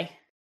gameplay.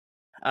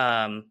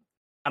 I'm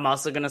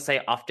also gonna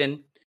say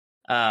often.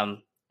 I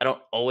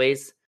don't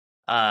always,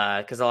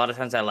 because a lot of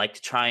times I like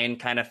to try and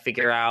kind of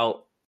figure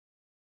out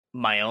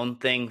my own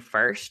thing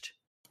first.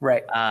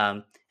 Right.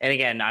 And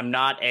again, I'm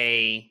not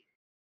a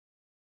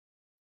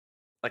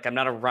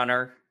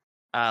runner,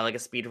 like a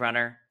speed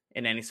runner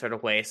in any sort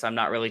of way. So I'm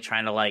not really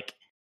trying to like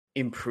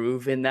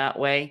improve in that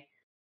way.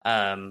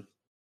 But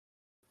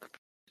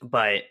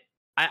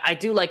I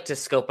do like to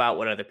scope out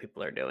what other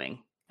people are doing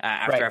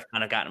after Right. I've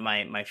kind of gotten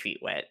my feet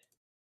wet.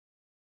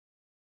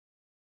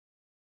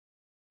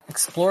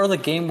 Explore the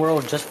game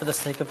world just for the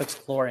sake of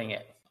exploring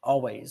it.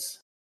 Always.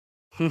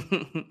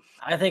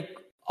 I think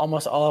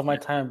almost all of my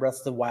time in Breath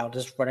of the Wild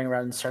just running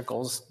around in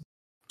circles,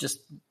 just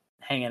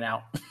hanging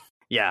out.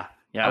 Yeah.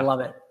 I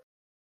love it.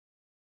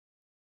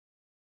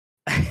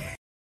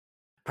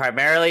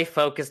 Primarily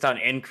focused on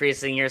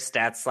increasing your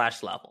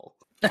stats / level.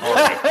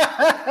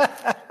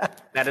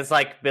 That is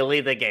like Billy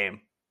the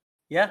game.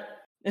 Yeah.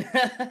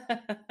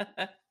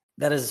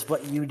 That is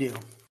what you do.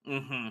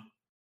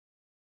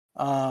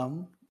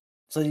 Mm-hmm.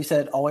 So you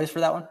said always for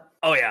that one?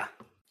 Oh, yeah.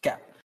 Okay.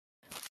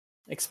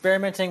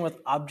 Experimenting with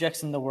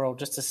objects in the world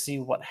just to see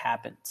what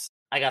happens.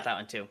 I got that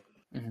one too.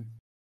 Mm-hmm.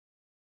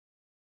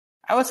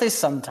 I would say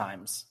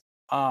sometimes.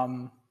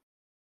 I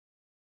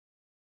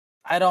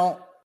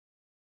don't.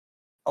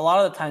 A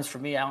lot of the times for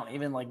me, I don't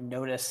even like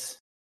notice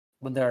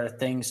when there are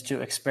things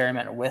to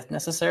experiment with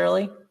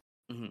necessarily.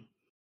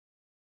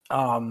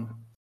 Mm-hmm.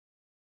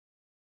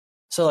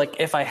 So like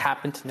if I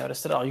happen to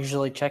notice it, I'll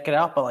usually check it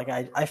out. But like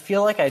I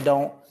feel like I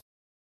don't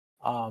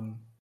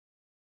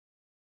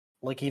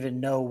like even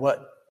know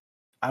what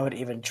I would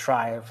even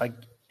try if I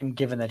am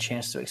given the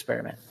chance to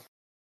experiment.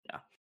 Yeah.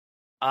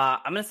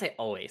 I'm gonna say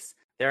always.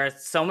 There are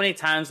so many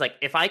times like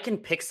if I can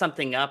pick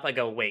something up, I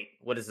go, wait,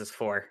 what is this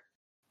for?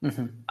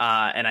 Mm-hmm.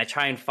 And I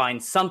try and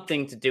find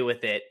something to do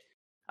with it.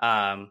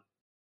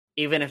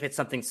 Even if it's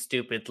something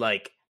stupid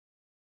like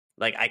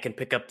I can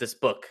pick up this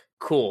book.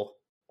 Cool.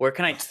 Where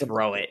can I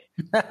throw it?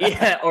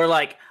 Yeah, or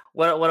like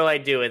what do I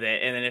do with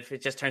it? And then if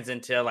it just turns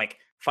into like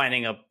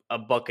finding a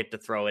bucket to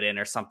throw it in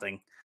or something,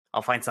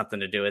 I'll find something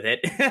to do with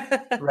it.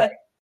 Right.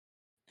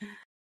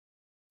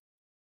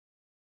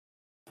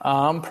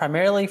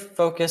 Primarily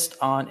focused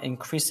on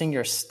increasing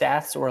your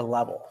stats or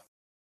level.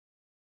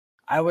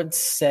 I would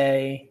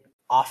say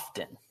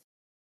often.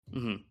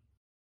 Mm-hmm.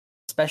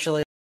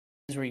 Especially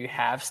where you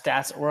have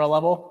stats or a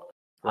level.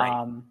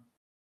 Right.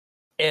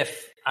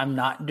 If I'm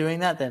not doing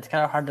that, then it's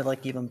kind of hard to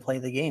like even play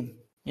the game,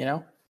 you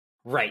know?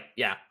 Right,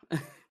 yeah.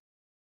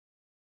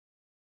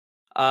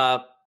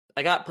 I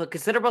got put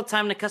considerable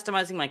time into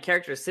customizing my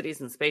characters,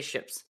 cities, and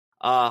spaceships.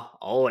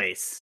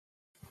 Always.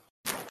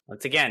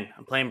 Once again,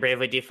 I'm playing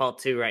Bravely Default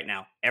 2 right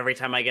now. Every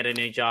time I get a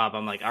new job,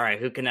 I'm like, all right,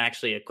 who can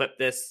actually equip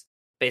this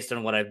based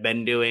on what I've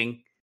been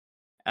doing?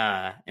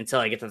 Until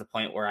I get to the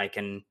point where I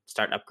can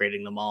start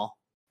upgrading them all.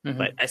 Mm-hmm.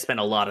 But I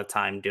spend a lot of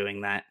time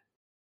doing that.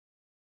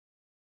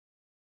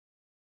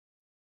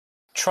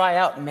 Try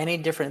out many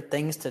different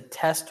things to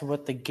test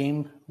what the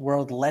game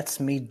world lets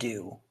me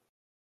do.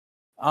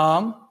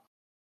 I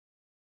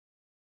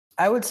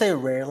would say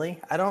rarely.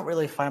 I don't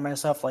really find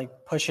myself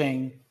like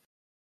pushing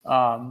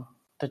to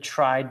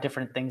try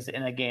different things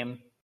in a game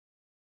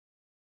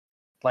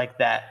like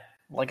that.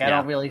 Like I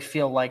don't really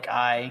feel like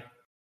I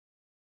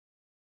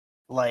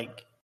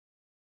like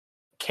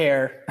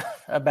care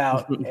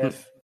about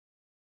if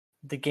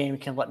the game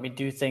can let me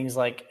do things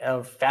like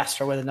a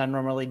faster way than I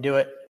normally do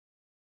it.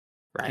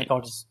 Right. I think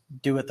I'll just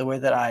do it the way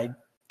that I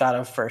thought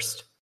of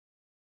first.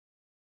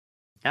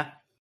 Yeah.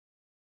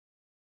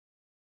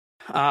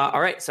 All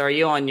right. So are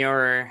you on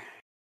your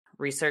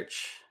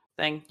research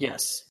thing?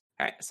 Yes.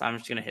 All right. So I'm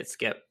just going to hit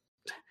skip.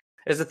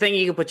 There's a thing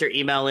you can put your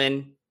email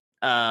in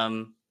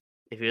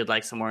if you would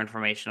like some more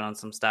information on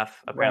some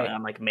stuff. Apparently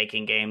I'm like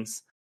making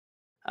games.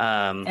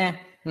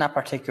 Not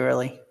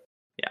particularly.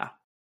 Yeah.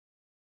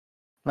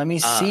 Let me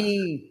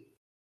see.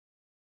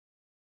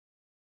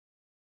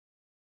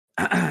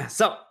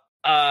 So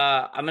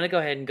I'm going to go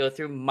ahead and go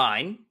through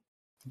mine.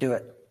 Do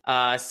it.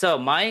 So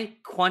my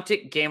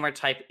Quantic gamer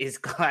type is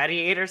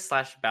Gladiator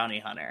 / Bounty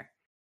Hunter.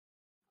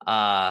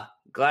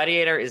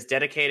 Gladiator is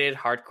dedicated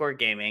hardcore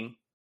gaming.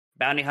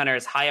 Bounty Hunter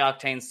is high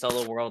octane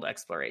solo world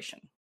exploration.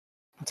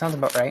 That sounds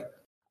about right.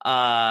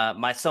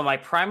 My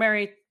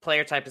primary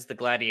player type is the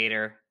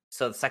Gladiator.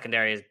 So the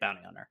secondary is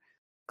Bounty Hunter.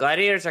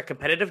 Gladiators are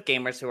competitive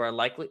gamers who are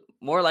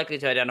more likely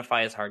to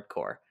identify as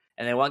hardcore,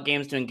 and they want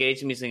games to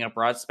engage them using a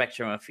broad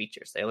spectrum of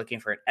features. They're looking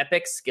for an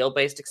epic,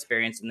 skill-based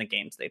experience in the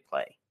games they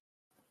play.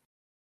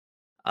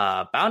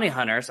 Bounty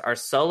Hunters are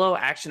solo,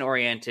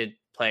 action-oriented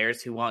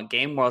players who want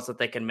game worlds that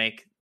they can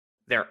make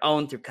their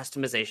own through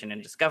customization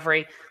and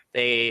discovery.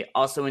 They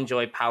also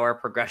enjoy power,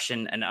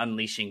 progression, and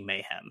unleashing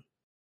mayhem.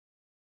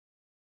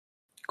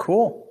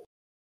 Cool.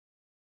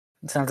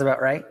 That sounds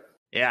about right.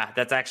 Yeah,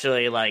 that's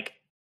actually like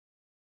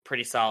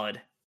pretty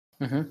solid.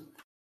 Mm-hmm.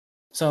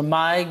 So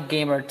my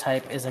gamer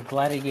type is a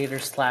Gladiator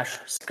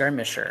 /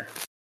 Skirmisher.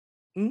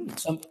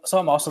 So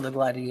I'm also the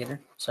Gladiator,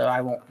 so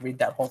I won't read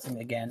that whole thing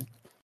again.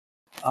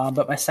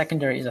 But my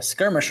secondary is a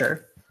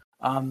Skirmisher.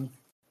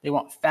 They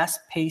want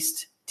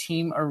fast-paced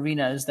team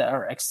arenas that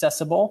are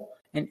accessible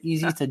and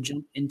easy to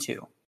jump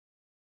into.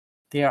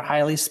 They are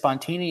highly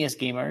spontaneous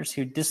gamers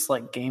who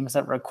dislike games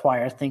that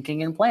require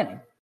thinking and planning.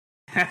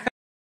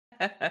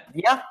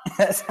 Yeah,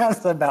 that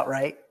sounds about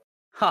right.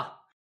 Huh.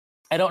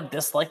 I don't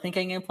dislike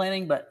thinking and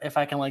planning, but if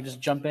I can like just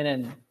jump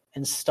in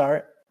and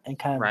start and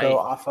kind of Right. go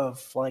off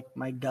of like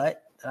my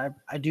gut,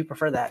 I do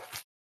prefer that.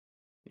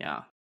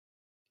 Yeah.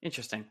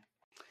 Interesting.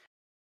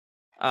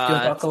 Do you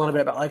want to talk a little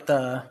bit about like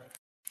the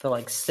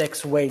like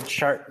 6-way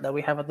chart that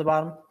we have at the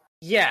bottom?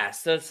 Yeah,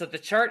 so the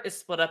chart is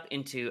split up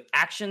into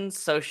action,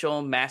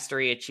 social,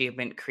 mastery,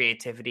 achievement,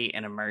 creativity,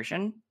 and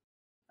immersion.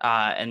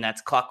 And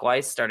that's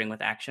clockwise, starting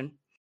with action.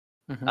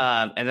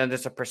 And then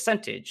there's a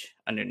percentage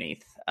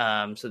underneath.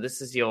 So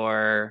this is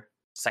your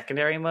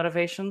secondary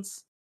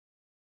motivations.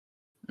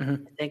 I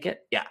think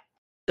it. Yeah.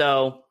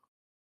 So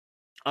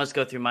I'll just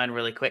go through mine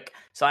really quick.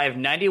 So I have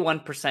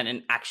 91%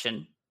 in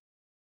action,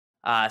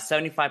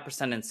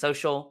 75% in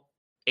social,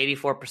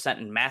 84%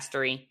 in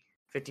mastery,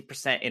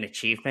 50% in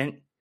achievement,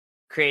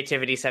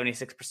 creativity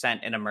 76%,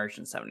 and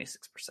immersion 76%.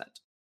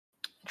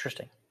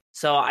 Interesting.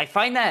 So I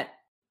find that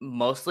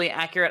mostly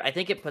accurate. I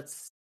think it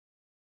puts,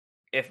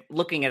 if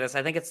looking at this,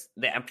 I think it's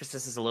the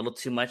emphasis is a little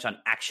too much on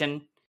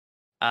action,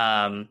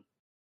 and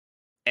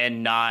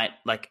not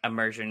like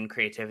immersion,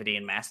 creativity,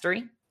 and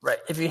mastery. Right.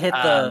 If you hit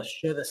the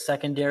show the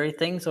secondary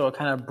things, it'll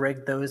kind of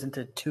break those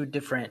into two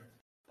different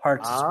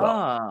parts as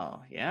well.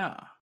 Oh, yeah.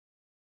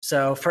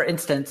 So, for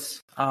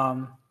instance,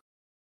 I'll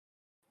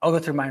go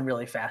through mine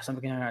really fast. I'm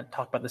going to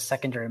talk about the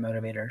secondary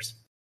motivators.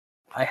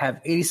 I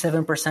have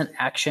 87%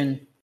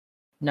 action,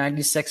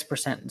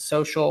 96% in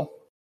social,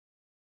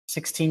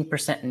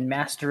 16% in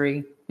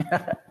mastery.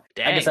 Dang.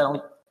 I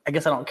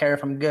guess I don't care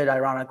if I'm good,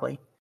 ironically.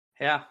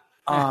 Yeah.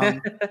 I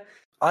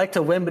like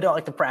to win, but don't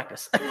like to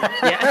practice.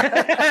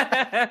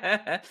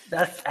 Yeah.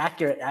 That's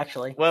accurate,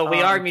 actually. Well,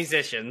 we are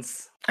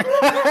musicians.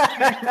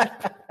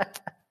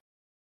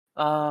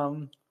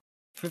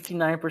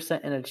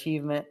 59% in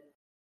achievement,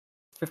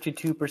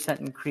 52%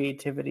 in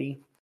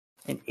creativity,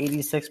 and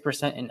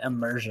 86% in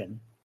immersion.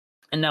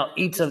 And now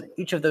each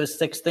of those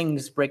 6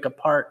 things break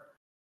apart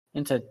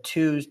into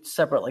 2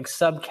 separate like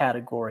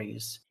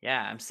subcategories.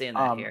 Yeah, I'm seeing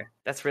that here.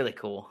 That's really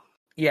cool.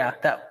 Yeah,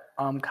 that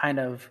kind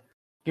of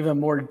give a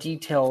more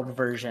detailed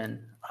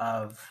version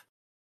of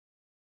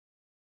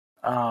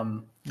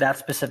that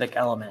specific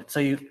element.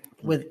 So you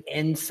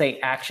within say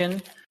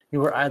action, you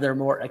were either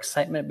more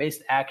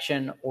excitement-based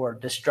action or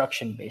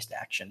destruction-based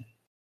action.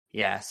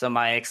 Yeah, so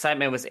my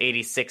excitement was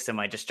 86 and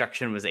my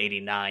destruction was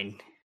 89.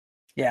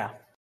 Yeah.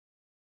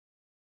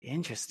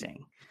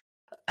 Interesting.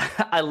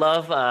 I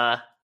love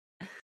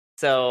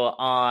so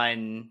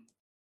on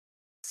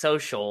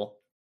social,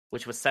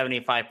 which was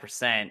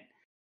 75%,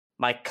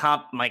 my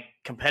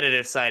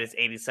competitive side is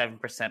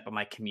 87%, but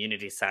my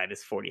community side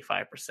is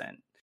 45%,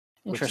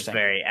 which is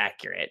very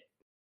accurate.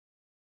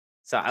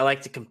 So I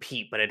like to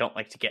compete, but I don't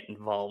like to get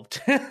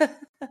involved. That's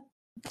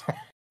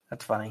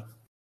funny.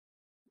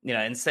 You know,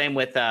 and same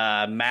with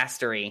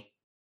mastery.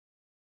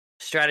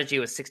 Strategy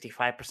was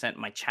 65%.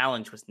 My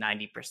challenge was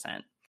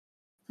 90%,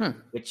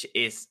 which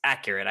is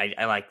accurate.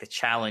 I like the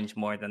challenge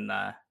more than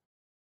the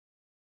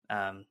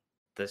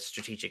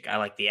strategic. I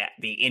like the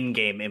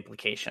in-game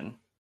implication.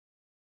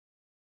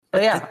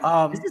 But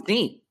yeah, this is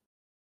neat.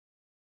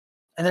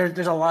 And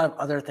there's a lot of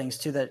other things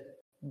too that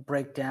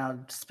break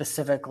down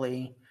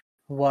specifically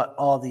what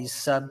all these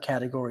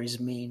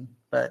subcategories mean,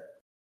 but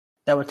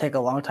that would take a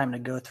long time to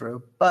go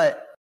through.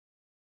 But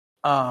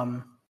yeah.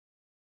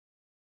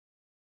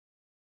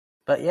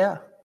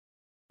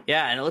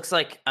 Yeah, and it looks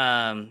like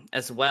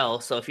as well.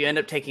 So if you end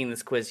up taking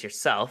this quiz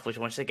yourself, which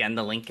once again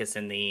the link is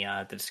in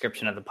the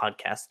description of the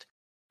podcast,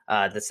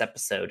 this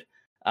episode,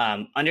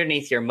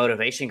 underneath your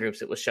motivation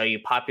groups, it will show you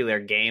popular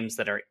games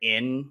that are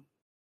in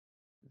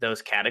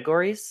those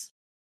categories.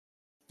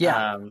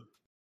 Yeah.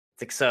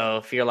 So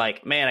if you're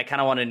like, man, I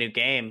kind of want a new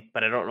game,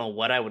 but I don't know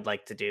what I would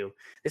like to do,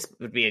 this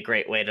would be a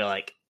great way to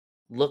like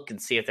look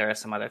and see if there are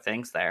some other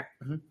things there.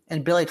 Mm-hmm.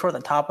 And Billy, toward the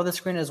top of the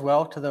screen as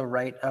well, to the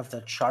right of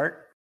the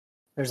chart,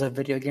 there's a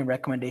video game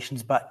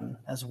recommendations button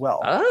as well.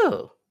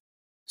 Oh.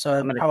 So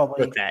it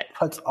probably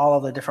puts all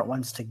of the different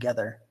ones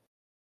together.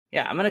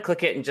 Yeah, I'm going to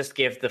click it and just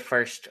give the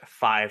first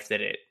 5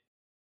 that it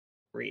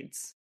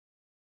reads.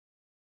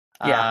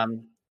 Yeah.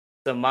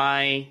 So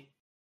my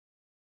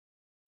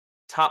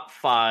top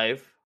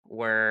 5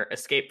 were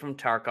Escape from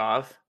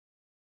Tarkov,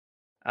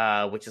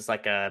 which is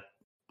like a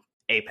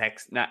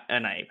Apex, not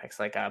Apex,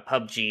 like a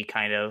PUBG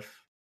kind of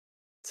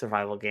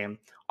survival game.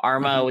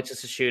 Arma, which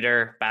is a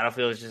shooter.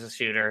 Battlefield, which is a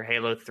shooter.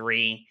 Halo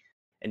 3,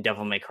 and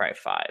Devil May Cry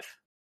 5.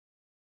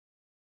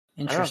 Interesting.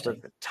 I don't know if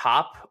they're the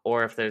top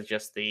or if they're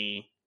just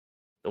the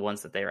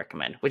ones that they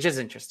recommend, which is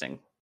interesting.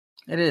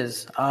 It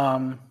is.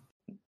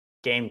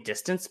 Game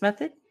distance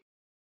method?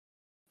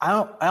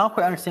 I don't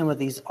quite understand what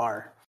these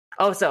are.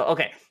 Oh, so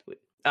okay.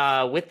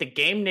 With the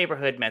game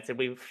neighborhood method,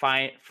 we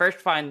first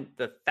find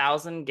the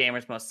 1,000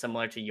 gamers most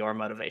similar to your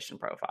motivation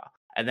profile,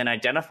 and then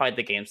identify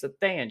the games that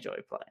they enjoy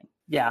playing.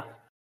 Yeah.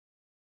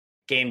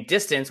 game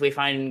distance, we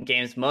find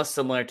games most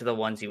similar to the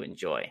ones you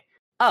enjoy.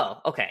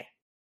 Oh, okay.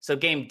 So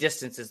game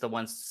distance is the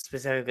one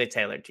specifically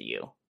tailored to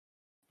you.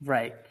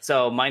 Right.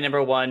 So my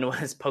number one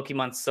was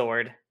Pokemon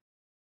Sword,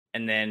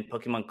 and then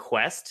Pokemon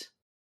Quest,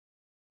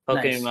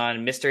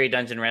 Pokemon Mystery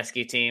Dungeon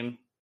Rescue Team,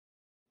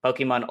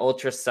 Pokemon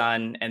Ultra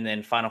Sun, and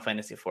then Final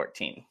Fantasy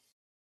XIV.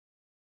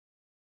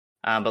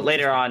 But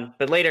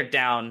later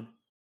down,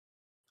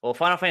 well,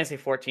 Final Fantasy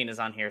XIV is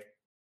on here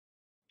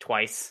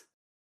twice,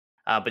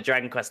 but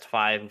Dragon Quest V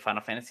and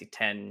Final Fantasy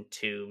X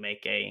to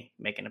make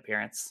an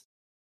appearance.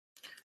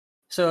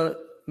 So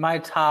my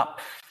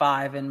top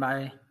 5 in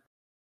my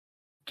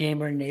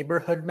gamer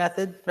neighborhood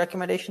method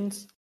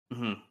recommendations.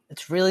 Mm-hmm.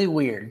 It's really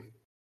weird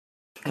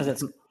because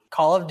it's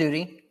Call of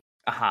Duty,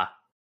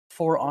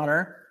 For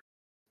Honor,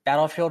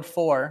 Battlefield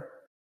 4,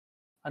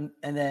 and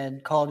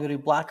then Call of Duty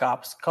Black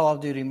Ops, Call of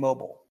Duty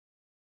Mobile.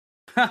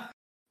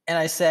 And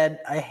I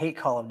said, I hate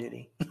Call of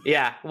Duty.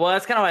 Yeah, well,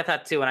 that's kind of what I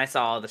thought too when I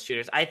saw all the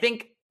shooters. I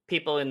think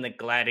people in the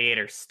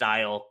Gladiator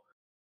style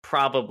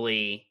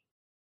probably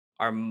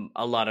are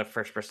a lot of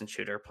first-person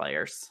shooter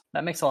players.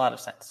 That makes a lot of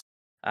sense.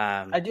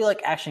 I do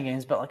like action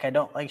games, but like I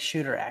don't like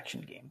shooter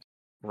action games.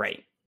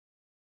 Right.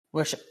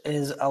 Which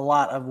is a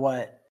lot of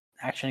what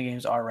action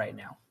games are right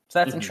now. So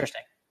that's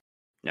interesting.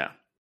 Yeah.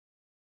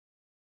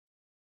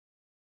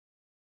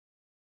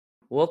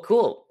 Well,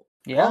 cool.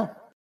 Yeah. Well,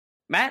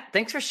 Matt,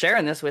 thanks for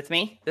sharing this with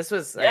me. This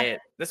was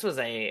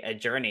a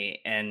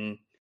journey, and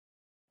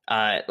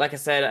like I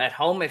said, at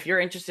home, if you're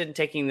interested in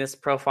taking this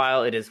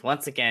profile, it is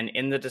once again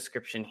in the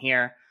description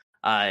here.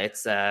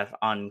 It's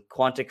on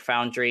Quantic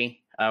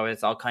Foundry.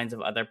 There's all kinds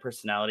of other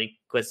personality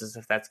quizzes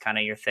if that's kind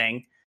of your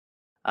thing.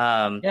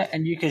 Yeah,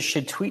 and you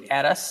should tweet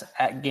at us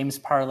at Games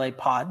Parlay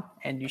Pod,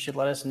 and you should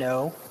let us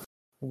know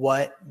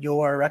what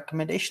your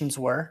recommendations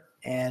were,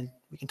 and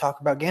we can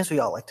talk about games we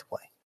all like to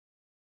play.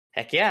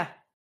 Heck yeah.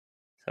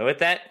 So with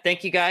that,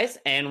 thank you guys,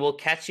 and we'll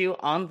catch you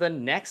on the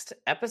next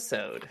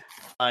episode.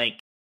 Like,